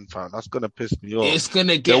again, fam. That's gonna piss me off. It's gonna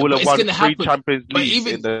They get. will But have it's won gonna 3 happen. Champions But Leagues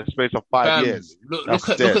even- in the space of 5 years.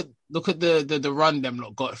 Look at the run them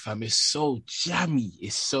lot got, fam. It's so jammy.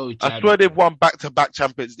 It's so jammy. I swear they've won back-to-back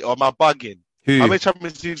Champions League. Or am I bugging? Who? How many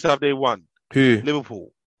Champions Leagues have they won? Who?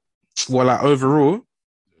 Liverpool. Well, like overall,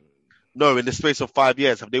 No, in the space of 5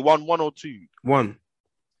 years. Have they won 1 or 2? one.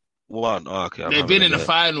 1. Oh, okay. They've been in the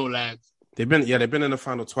final like They've been in the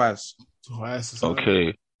final twice. twice. Or something.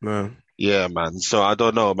 Okay. Man. Yeah, man. So I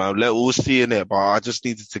don't know, man. We'll see in it, but I just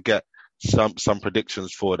needed to get some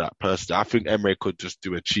predictions for that person. I think Emre could just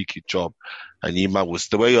do a cheeky job, and you man was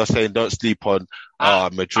the way you're saying. Don't sleep on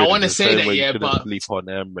Madrid. I want to the say same that, way you yeah, shouldn't but sleep on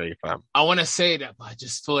Emre, fam. I want to say that, but I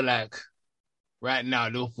just feel like right now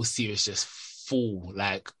Liverpool team is just full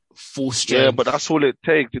strength. Yeah, but that's all it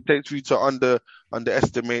takes. It takes you to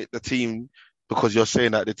underestimate the team because you're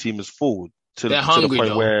saying that the team is full. They're hungry the point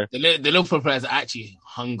though. where The Liverpool players are actually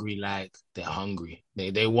hungry. Like they're hungry.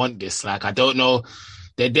 They want this. Like I don't know.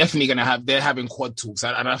 They're definitely they're having quad talks,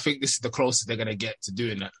 and I think this is the closest they're gonna get to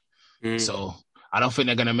doing that. So I don't think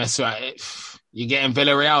they're gonna mess around. You're getting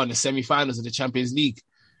Villarreal in the semi-finals of the Champions League.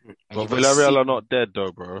 but Villarreal are not dead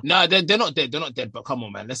though, bro. No, they're not dead. They're not dead. But come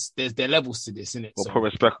on, man. There's levels to this, innit? Well,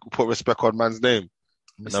 So, put respect on man's name.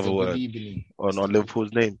 Mr. Another word. Beliebly. On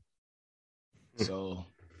Liverpool's name. So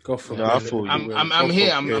God forbid. No, I feel you. I'm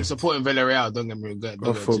here. I'm supporting Villarreal. Don't get me wrong.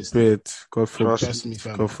 God forbid. God forbid. Trust me,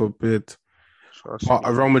 fam. God forbid. Trust me.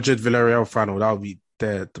 A Real Madrid Villarreal final, that would be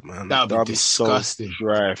dead, man. That would That'd be be so disgusting.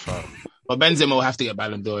 dry, fam. But Benzema will have to get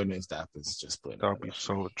Ballon d'Or if that happens. Just put it. That'd be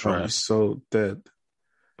so That would dry. be so dead.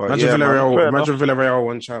 But Imagine yeah, man, fair enough. Villarreal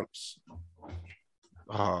won champs.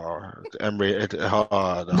 Emre, the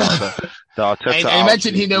Arteta And out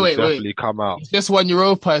imagine he- no, will wait. definitely come out. He's just won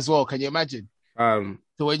Europa as well. Can you imagine? Um,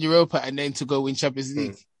 To win Europa and then to go win Champions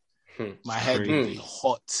League. My head would crazy. be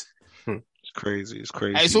hot. It's crazy. It's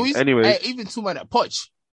crazy. Hey, so Anyway, even talking about that Poch.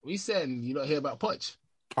 We saying you don't hear about Poch.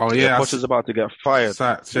 oh yeah, Poch is about to get fired.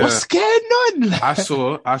 Facts, yeah. What's going on? I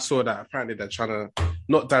saw that apparently they're trying to,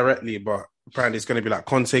 not directly, but apparently it's going to be like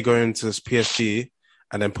Conte going to PSG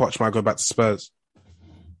and then Poch might go back to Spurs.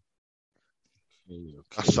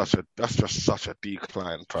 That's just such a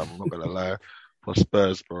decline, fam. I'm not gonna lie. For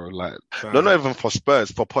Spurs, bro. Like, no, not even for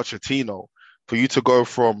Spurs, for Pochettino. For you to go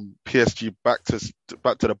from PSG back to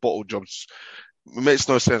the bottle jobs, it makes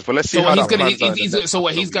no sense. But let's see So how he's that gonna. pans out in the next So what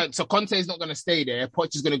couple he's of going. weeks. So Conte's not gonna stay there.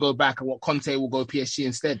 Poch is gonna go back, and what Conte will go PSG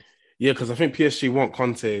instead. Yeah, because I think PSG want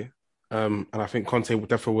Conte, and I think Conte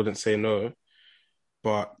definitely wouldn't say no.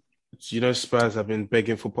 But Spurs have been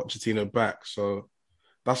begging for Pochettino back, so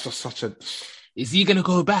that's just such a. Is he gonna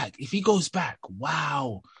go back? If he goes back,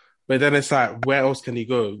 wow. But then it's like, where else can he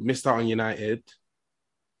go? Missed out on United.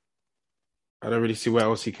 I don't really see where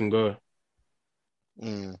else he can go.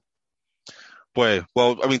 Boy,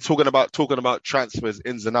 well, I mean, talking about transfers,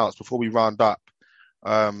 ins and outs. Before we round up,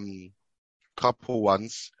 couple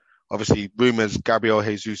ones. Obviously, rumors Gabriel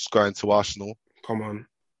Jesus going to Arsenal. Come on.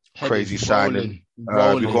 Crazy Head is signing.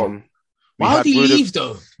 rolling. We got. Come on. We Why had would he Rudiger- leave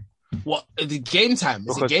though? What the game time?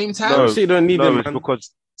 Is it Because- game time? No, City don't need no, him, it's man.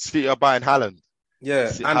 because City are buying Haaland. Yeah,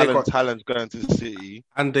 See, and they got Haaland's going to City.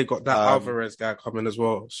 that Um, Alvarez guy coming as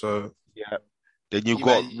well. So Yeah. Then you Yeah,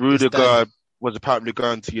 got man, it's Rudiger done. was apparently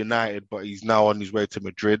going to United, but he's now on his way to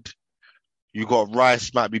Madrid. You got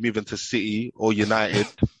Rice might be moving to City or United.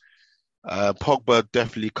 Pogba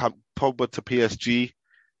Pogba to PSG.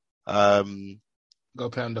 Go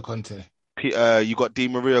play under Conte. You got Di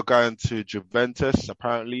Maria going to Juventus,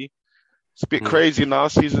 apparently. It's a bit Mm. crazy now.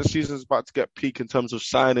 Season's about to get peak in terms of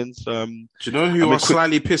signings. do you know who I mean, are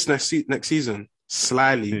slightly pissed next season?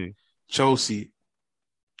 Slightly, Who? Chelsea.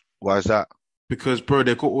 Why is that? Because bro,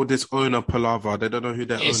 they got all this owner palaver. They don't know who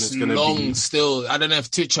their It's owner's gonna long be. still. I don't know if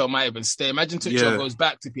Tuchel might even stay. Imagine Tuchel Yeah. goes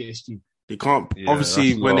back to PSG. They can't. Yeah,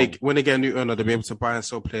 Obviously, that's when long. they get a new owner, they'll be able to buy and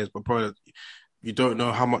sell players. But bro, you don't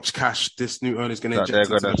know how much cash this new owner is going to That they're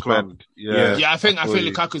inject into going to the club. spend. Yeah. Yeah, I feel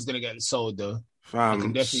absolutely. Lukaku's gonna get sold though. I can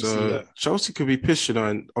Fam, definitely see so that. Chelsea could be pissed, you know,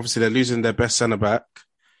 and obviously they're losing their best centre back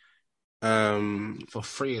For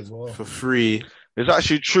free as well. for free. It's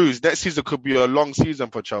actually true. Next season could be a long season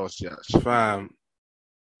for Chelsea, actually. Fam.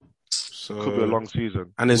 So Could be a long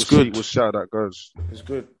season. And it's We'll good. We'll see how that goes. It's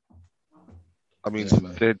good. I mean, Yeah,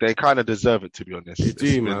 man. they kind of deserve it, to be honest. They do,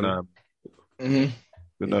 It's man. Mm-hmm.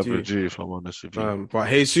 been They do. overdue, if I'm honest with you. But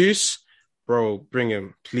Jesus, bro, bring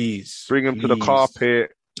him, please. Bring him to the Please.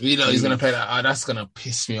 carpet. You know he's gonna play that. That's gonna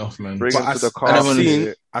piss me off, man. Bring But him to the I don't wanna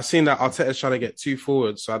carpet. I've seen that Arteta's trying to get two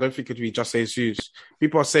forwards, so I don't think it'd be just Jesus.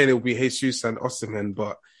 People are saying it will be Jesus and Osimhen,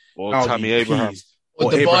 but Or I'll Tammy be Abraham. pleased. Or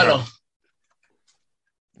Or Dybala. Abraham.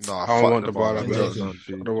 Nah, I don't fuck want Dybala, man. bro.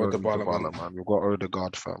 I don't want Dybala, man. man. We've got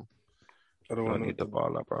Odegaard, fam. I don't Don't want need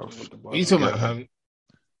Dybala, bro. What are you talking about, fam?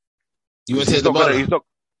 You want to He's take the not gonna. ball? He's not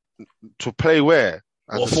to play where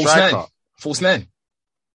as Or a false striker. nine? False nine.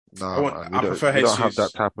 Nah, man. I prefer we don't have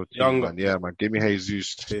Jesus. that type of team, Young. man. Yeah, man. Give me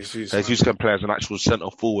Jesus. Jesus. Jesus can play as an actual centre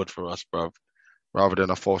forward for us, bro, rather than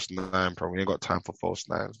a false nine, bro. We ain't got time for false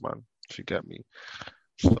nines, man. If you get me.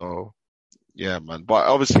 So, yeah, man. But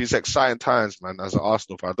obviously, it's exciting times, man. As an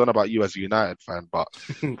Arsenal fan, I don't know about you as a United fan, but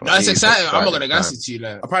for No, it's me, it's exciting. I'm not gonna gas times. it to you,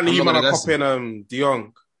 like. Apparently, I'm you not man are gonna gas it. copying De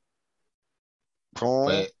Jong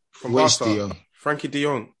Wait, from which Barca. De Jong? Frankie De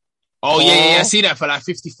Jong. Oh yeah. I see that for like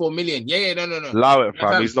 54 million. Yeah, no. Allow it, fam.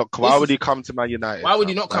 Fam, He's not. Why this would is- he come to Man United? Why would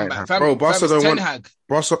he fam? not come That back, ain't fam? Bro, Barca Fam, it's don't Ten want- Hag.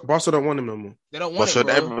 Barca don't want him no more. They don't want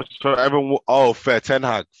happening. it, bro. So everyone. Oh, fair. Ten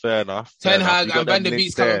Hag. Fair enough. Ten You Hag got and them Van der links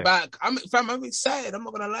Beek's coming there. back. I'm excited. I'm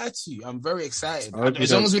not gonna lie to you. I'm very excited. I hope you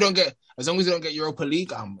As long don't- as we don't get Europa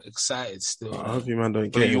League, I'm excited still. I hope you man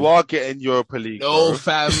don't But get you him. are getting Europa League. No, bro.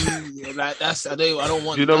 fam. Like that's I don't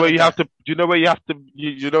want. Do you know none where of you that. have to? Do you know where you have to?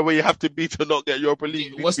 You know where you have to be to not get Europa League?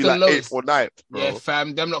 You need What's to be the like lowest? 8th or 9th, bro. Yeah,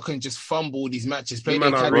 fam. Them not can just fumble these matches. Play You their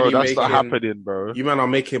man are academy. Bro, really that's not making- happening, bro. You man are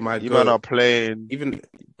making my You goat. man are playing.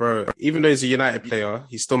 Even though he's a United player,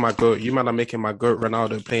 he's still my goat. You man are making my goat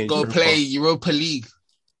Ronaldo playing. Go Europa. play Europa League.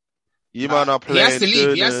 You man are He playing. has to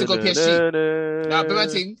leave. He has to go PSG. Nah, but my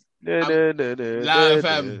thing, fam,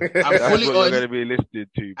 I'm That's fully what you're on. going to be listed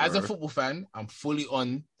to, bro. As a football fan, I'm fully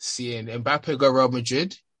on seeing Mbappe go Real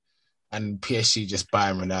Madrid and PSG just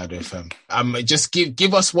buying Ronaldo, fam. Just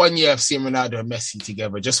give us 1 year of seeing Ronaldo and Messi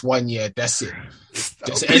together. Just 1 year. That's it.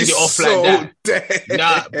 Just end it off like that.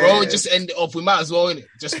 Nah, bro, just end it off. We might as well, innit?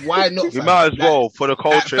 Just why not? You fam? might as Like, well for the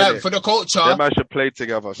culture. fam, innit? for the culture. Them man should play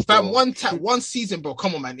together. Fam, Still. one season, bro.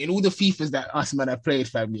 Come on, man. In all the FIFAs that us man have played,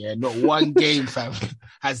 fam, yeah, not one game, fam,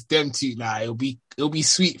 has them two. Nah, it'll be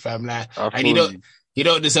sweet, fam. Like, I and feel you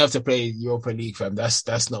don't deserve to play Europa League, fam.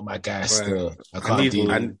 That's not my guy. Still, I can't do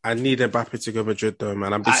it. I need Mbappe to go Madrid though,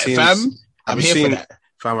 man. I've been seeing, Fam, I've I'm been here seeing- for that.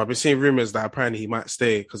 fam. I've been seeing rumors that apparently he might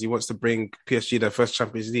stay because he wants to bring PSG their first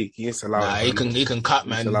Champions League. He needs to allow Nah, it. he can cut, He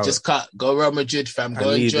needs man. to allow Just cut. Go Real Madrid, fam. I Go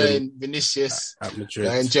and need join Vinicius. at Go Madrid.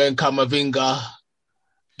 and join Camavinga.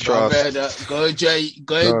 Trust. Go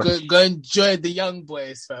and join the young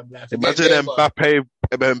boys, fam. Like, forget Imagine Neymar.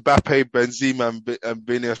 Mbappe, Benzema, and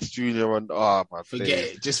Vinicius Junior, and my Forget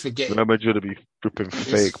days. it. Just forget it. Real Madrid will be flipping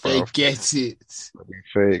fake, Just bro. forget it. It'll be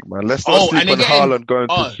fake, man. Let's not sleep and on they're getting- Haaland going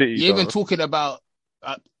to City. you're even though. talking about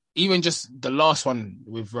even just the last one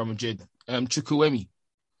with Real Madrid, Chukwuemi.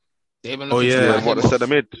 They even looking to yeah. buy Yeah, what him the centre off.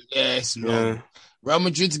 mid? Yeah, it's long. Yeah. Real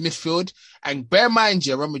Madrid's midfield, and bear in mind,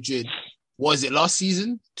 Real Madrid, was it last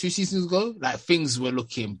season, 2 seasons ago? Like things were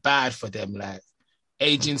looking bad for them, like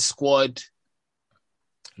aging squad.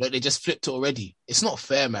 Like they just flipped it already. It's not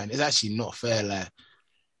fair, man. It's actually not fair. Like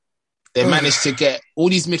they managed to get all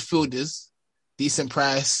these midfielders, decent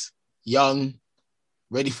price, young,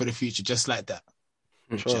 ready for the future, just like that.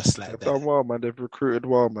 Just like They've that. done well, man. They've recruited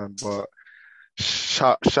well, man. But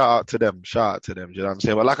shout out to them. Shout out to them. Do you know what I'm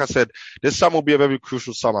saying? But like I said, this summer will be a very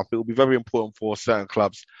crucial summer. I think it will be very important for certain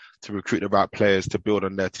clubs to recruit the right players to build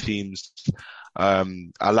on their teams. I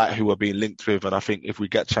like who we're being linked with, and I think if we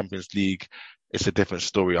get Champions League, it's a different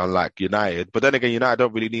story, unlike United. But then again, United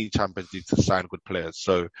don't really need Champions League to sign good players.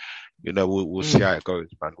 So, we'll see how it goes,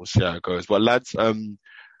 man. We'll see how it goes. But lads, again,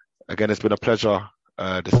 it's been a pleasure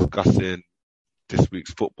discussing this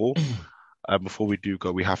week's football. Before we do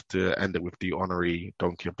go, we have to end it with the honorary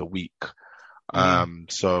Donkey of the Week.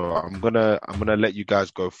 So I'm gonna let you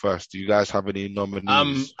guys go first. Do you guys have any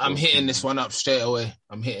nominees? I'm hitting this one up straight away.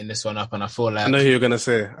 I'm hitting this one up, and I feel like I know who you're gonna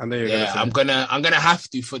say. I'm gonna have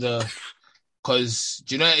to because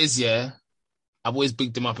do you know what it is? Yeah, I've always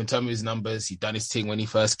bigged him up in terms of his numbers. He done his thing when he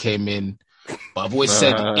first came in, but I've always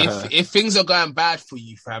said if things are going bad for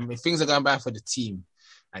you, fam, if things are going bad for the team,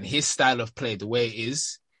 and his style of play, the way it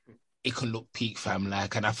is, it can look peak, fam.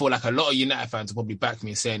 Like, and I feel like a lot of United fans will probably back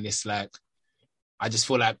me in saying this. Like, I just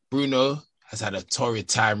feel like Bruno has had a torrid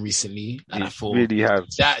time recently, and I thought really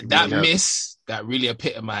miss that really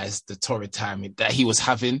epitomized the torrid time that he was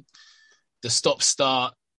having. The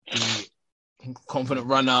stop-start, the confident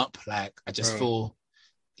run-up. Like, I just feel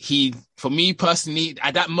for me personally,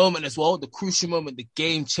 at that moment as well, the crucial moment, the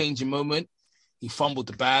game-changing moment, he fumbled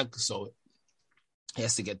the bag, so he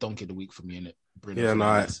has to get Donkey of the Week for me, innit? Bruno. Yeah,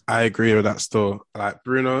 no, I agree with that still. Like,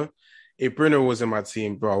 Bruno, if Bruno was in my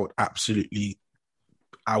team, bro,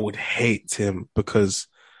 I would hate him because,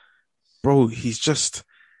 bro, he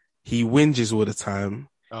whinges all the time,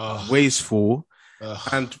 wasteful.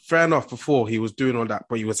 And fair enough, before he was doing all that,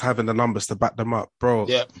 but he was having the numbers to back them up, bro.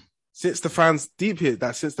 Yeah. Since the fans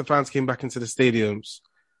came back into the stadiums,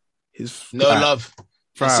 love.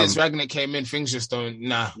 Since Ragnar came in, things just don't.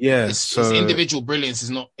 Yeah, his individual brilliance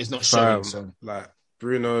is not showing. So, like,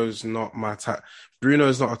 Bruno's not my type.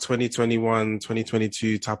 Bruno's not a 2021,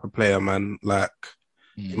 2022 type of player, man. Like,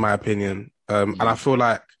 in my opinion, and I feel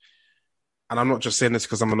like, and I'm not just saying this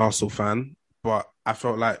because I'm an Arsenal fan, but I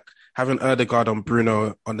felt like having Ødegaard and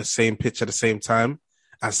Bruno on the same pitch at the same time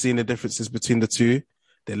and seeing the differences between the two,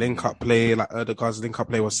 the link-up play, like Ødegaard's link-up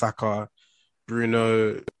play with Saka,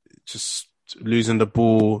 Bruno just losing the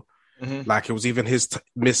ball. Like, it was even his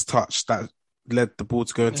missed touch that led the ball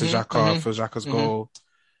to go into Xhaka for Xhaka's goal.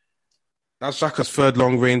 That's Xhaka's third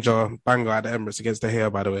long-ranger banger at the Emirates against De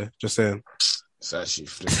Gea, by the way. Just saying. It's actually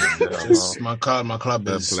flipping. My club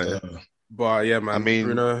is... But yeah, man. I mean,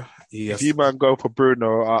 Bruno, if you man go for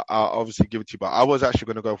Bruno, I'll obviously give it to you. But I was actually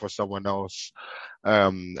going to go for someone else,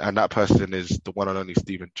 and that person is the one and only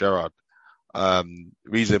Steven Gerrard.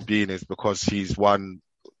 Reason being is because he's won.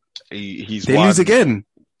 They lose again.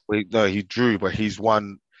 No, he drew, but he's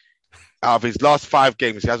won. Out of his last 5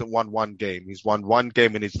 games, he hasn't won one game. He's won one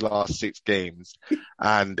game in his last 6 games,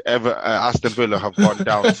 and Aston Villa have gone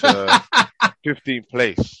down to 15th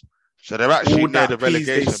place. So they're actually near the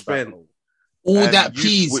relegation battle. All that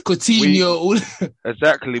peas, Coutinho.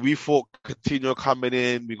 Exactly. We thought Coutinho coming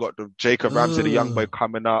in. We got the Jacob Ramsey, the young boy,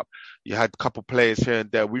 coming up. You had a couple players here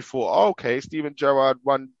and there. We thought, okay, Steven Gerrard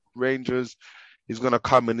won Rangers. He's going to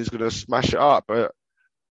come in. He's going to smash it up. But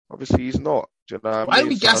obviously he's not. Do you know why do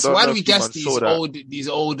we guess? Why do we guess these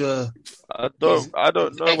older? I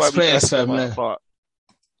don't know why we guess them,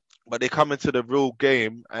 but they come into the real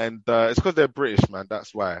game, and it's because they're British, man.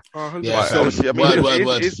 That's why. Yeah, obviously, I mean,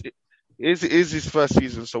 word. It is his first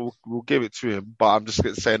season, so we'll give it to him. But I'm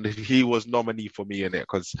just saying that he was nominee for me in it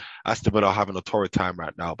because Aston Villa are having a torrid time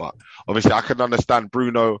right now. But obviously, I can understand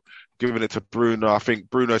Bruno giving it to Bruno. I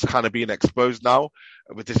think Bruno's kind of being exposed now,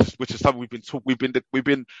 which is something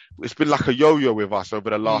it's been like a yo-yo with us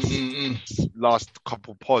over the last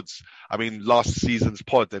couple pods. I mean, last season's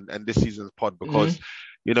pod and this season's pod because.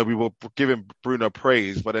 We were giving Bruno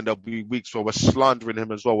praise, but then there'll be weeks where we're slandering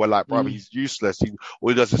him as well. We're like, bro, he's useless. All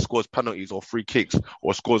he does is scores penalties or free kicks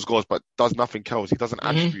or scores goals, but does nothing else. He doesn't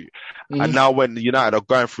attribute. And now when United are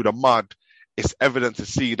going through the mud, it's evident to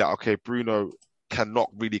see that, okay, Bruno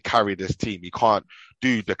cannot really carry this team. He can't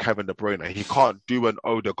do the Kevin De Bruyne. He can't do an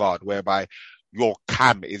Ødegaard whereby your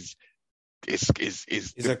Cam is a creator.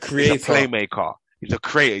 He's a playmaker. He's a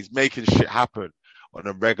creator. He's making shit happen on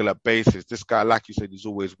a regular basis. This guy, like you said, he's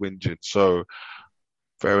always whinging. So,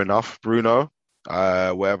 fair enough. Bruno,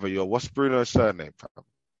 what's Bruno's surname?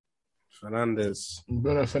 Fernandes.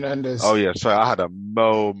 Bruno Fernandes. Oh, yeah. Sorry, I had a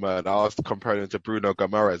moment. I was comparing him to Bruno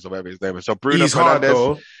Guimaraes or whatever his name is. So, Bruno he's Fernandes. Hard,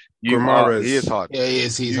 though. He is hard. Yeah, he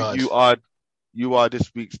is. He's hard. You are this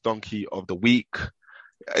week's Donkey of the Week.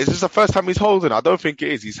 Is this the first time he's holding? I don't think it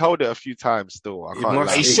is. He's held it a few times still. I It can't must-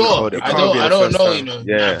 lie. Are you It sure? can't be I the don't first know, time. you know.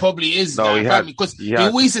 Yeah. That probably is. No, he had- because he he had-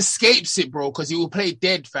 always escapes it, bro, because he will play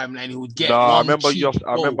dead, fam, and he would get No, one I remember cheap I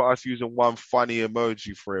goal. remember us using one funny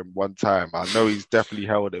emoji for him one time. I know he's definitely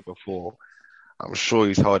held it before. I'm sure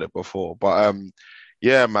he's held it before. But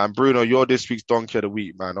yeah, man, Bruno, you're this week's donkey of the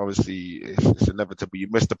week, man. Obviously, it's inevitable. You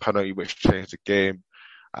missed the penalty, which changed the game.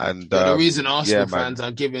 And The reason Arsenal yeah, man. fans are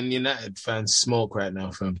giving United fans smoke right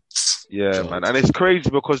now, fam. Yeah, Sure. man. And it's crazy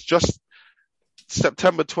because just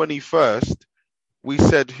September 21st, we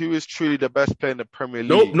said who is truly the best player in the Premier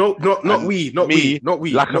League. Not And we.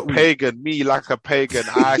 Like a pagan.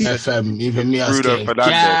 I Yeah, said fam, even me, I was Bruno getting Fernandes.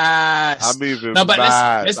 gassed. I'm moving No, but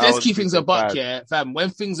mad. let's keep things a buck, yeah, fam. When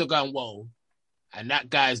things are going well, and that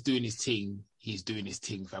guy's doing his thing, he's doing his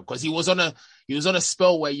thing, fam. Because he was on a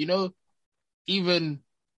spell where, you know, even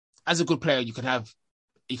as a good player, you can have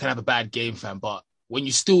a bad game, fam. But when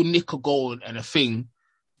you still nick a goal and a thing,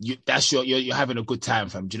 you're having a good time,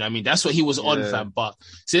 fam. Do you know what I mean? That's what he was on, fam. But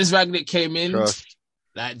since Rangnick came in,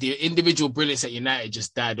 like the individual brilliance at United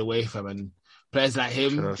just died away, fam. And players like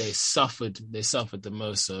him, they suffered the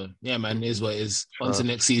most. So yeah, man, it is what it is. On to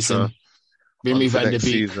next season. Bring me Van der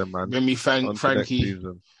Beek. Bring me Frankie.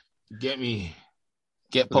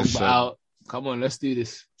 Get Pogba out. Come on, let's do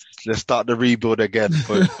this. Let's start the rebuild again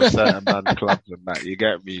for certain man clubs and that. You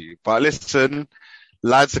get me? But listen,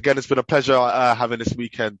 lads, again, it's been a pleasure having this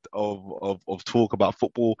weekend of talk about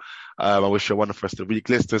football. I wish you a wonderful rest of the week.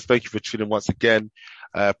 Listeners, thank you for tuning once again.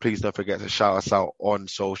 Please don't forget to shout us out on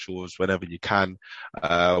socials whenever you can.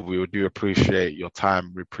 We do appreciate your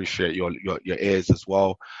time. We appreciate your ears as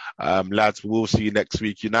well. Lads, we'll see you next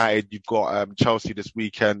week. United, you've got Chelsea this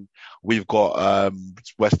weekend. We've got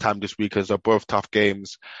West Ham this weekend. So both tough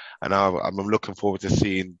games. And I'm looking forward to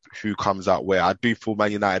seeing who comes out where. I do feel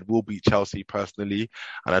Man United will beat Chelsea personally.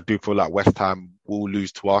 And I do feel like West Ham will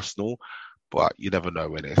lose to Arsenal. But you never know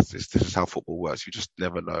when this is how football works. You just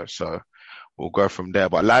never know. So we'll go from there.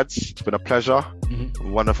 But lads, it's been a pleasure. Have a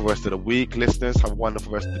wonderful rest of the week. Listeners, have a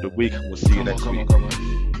wonderful rest of the week. And we'll see you next week. Come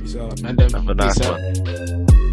on. Peace out. And then, Have a nice peace one. out.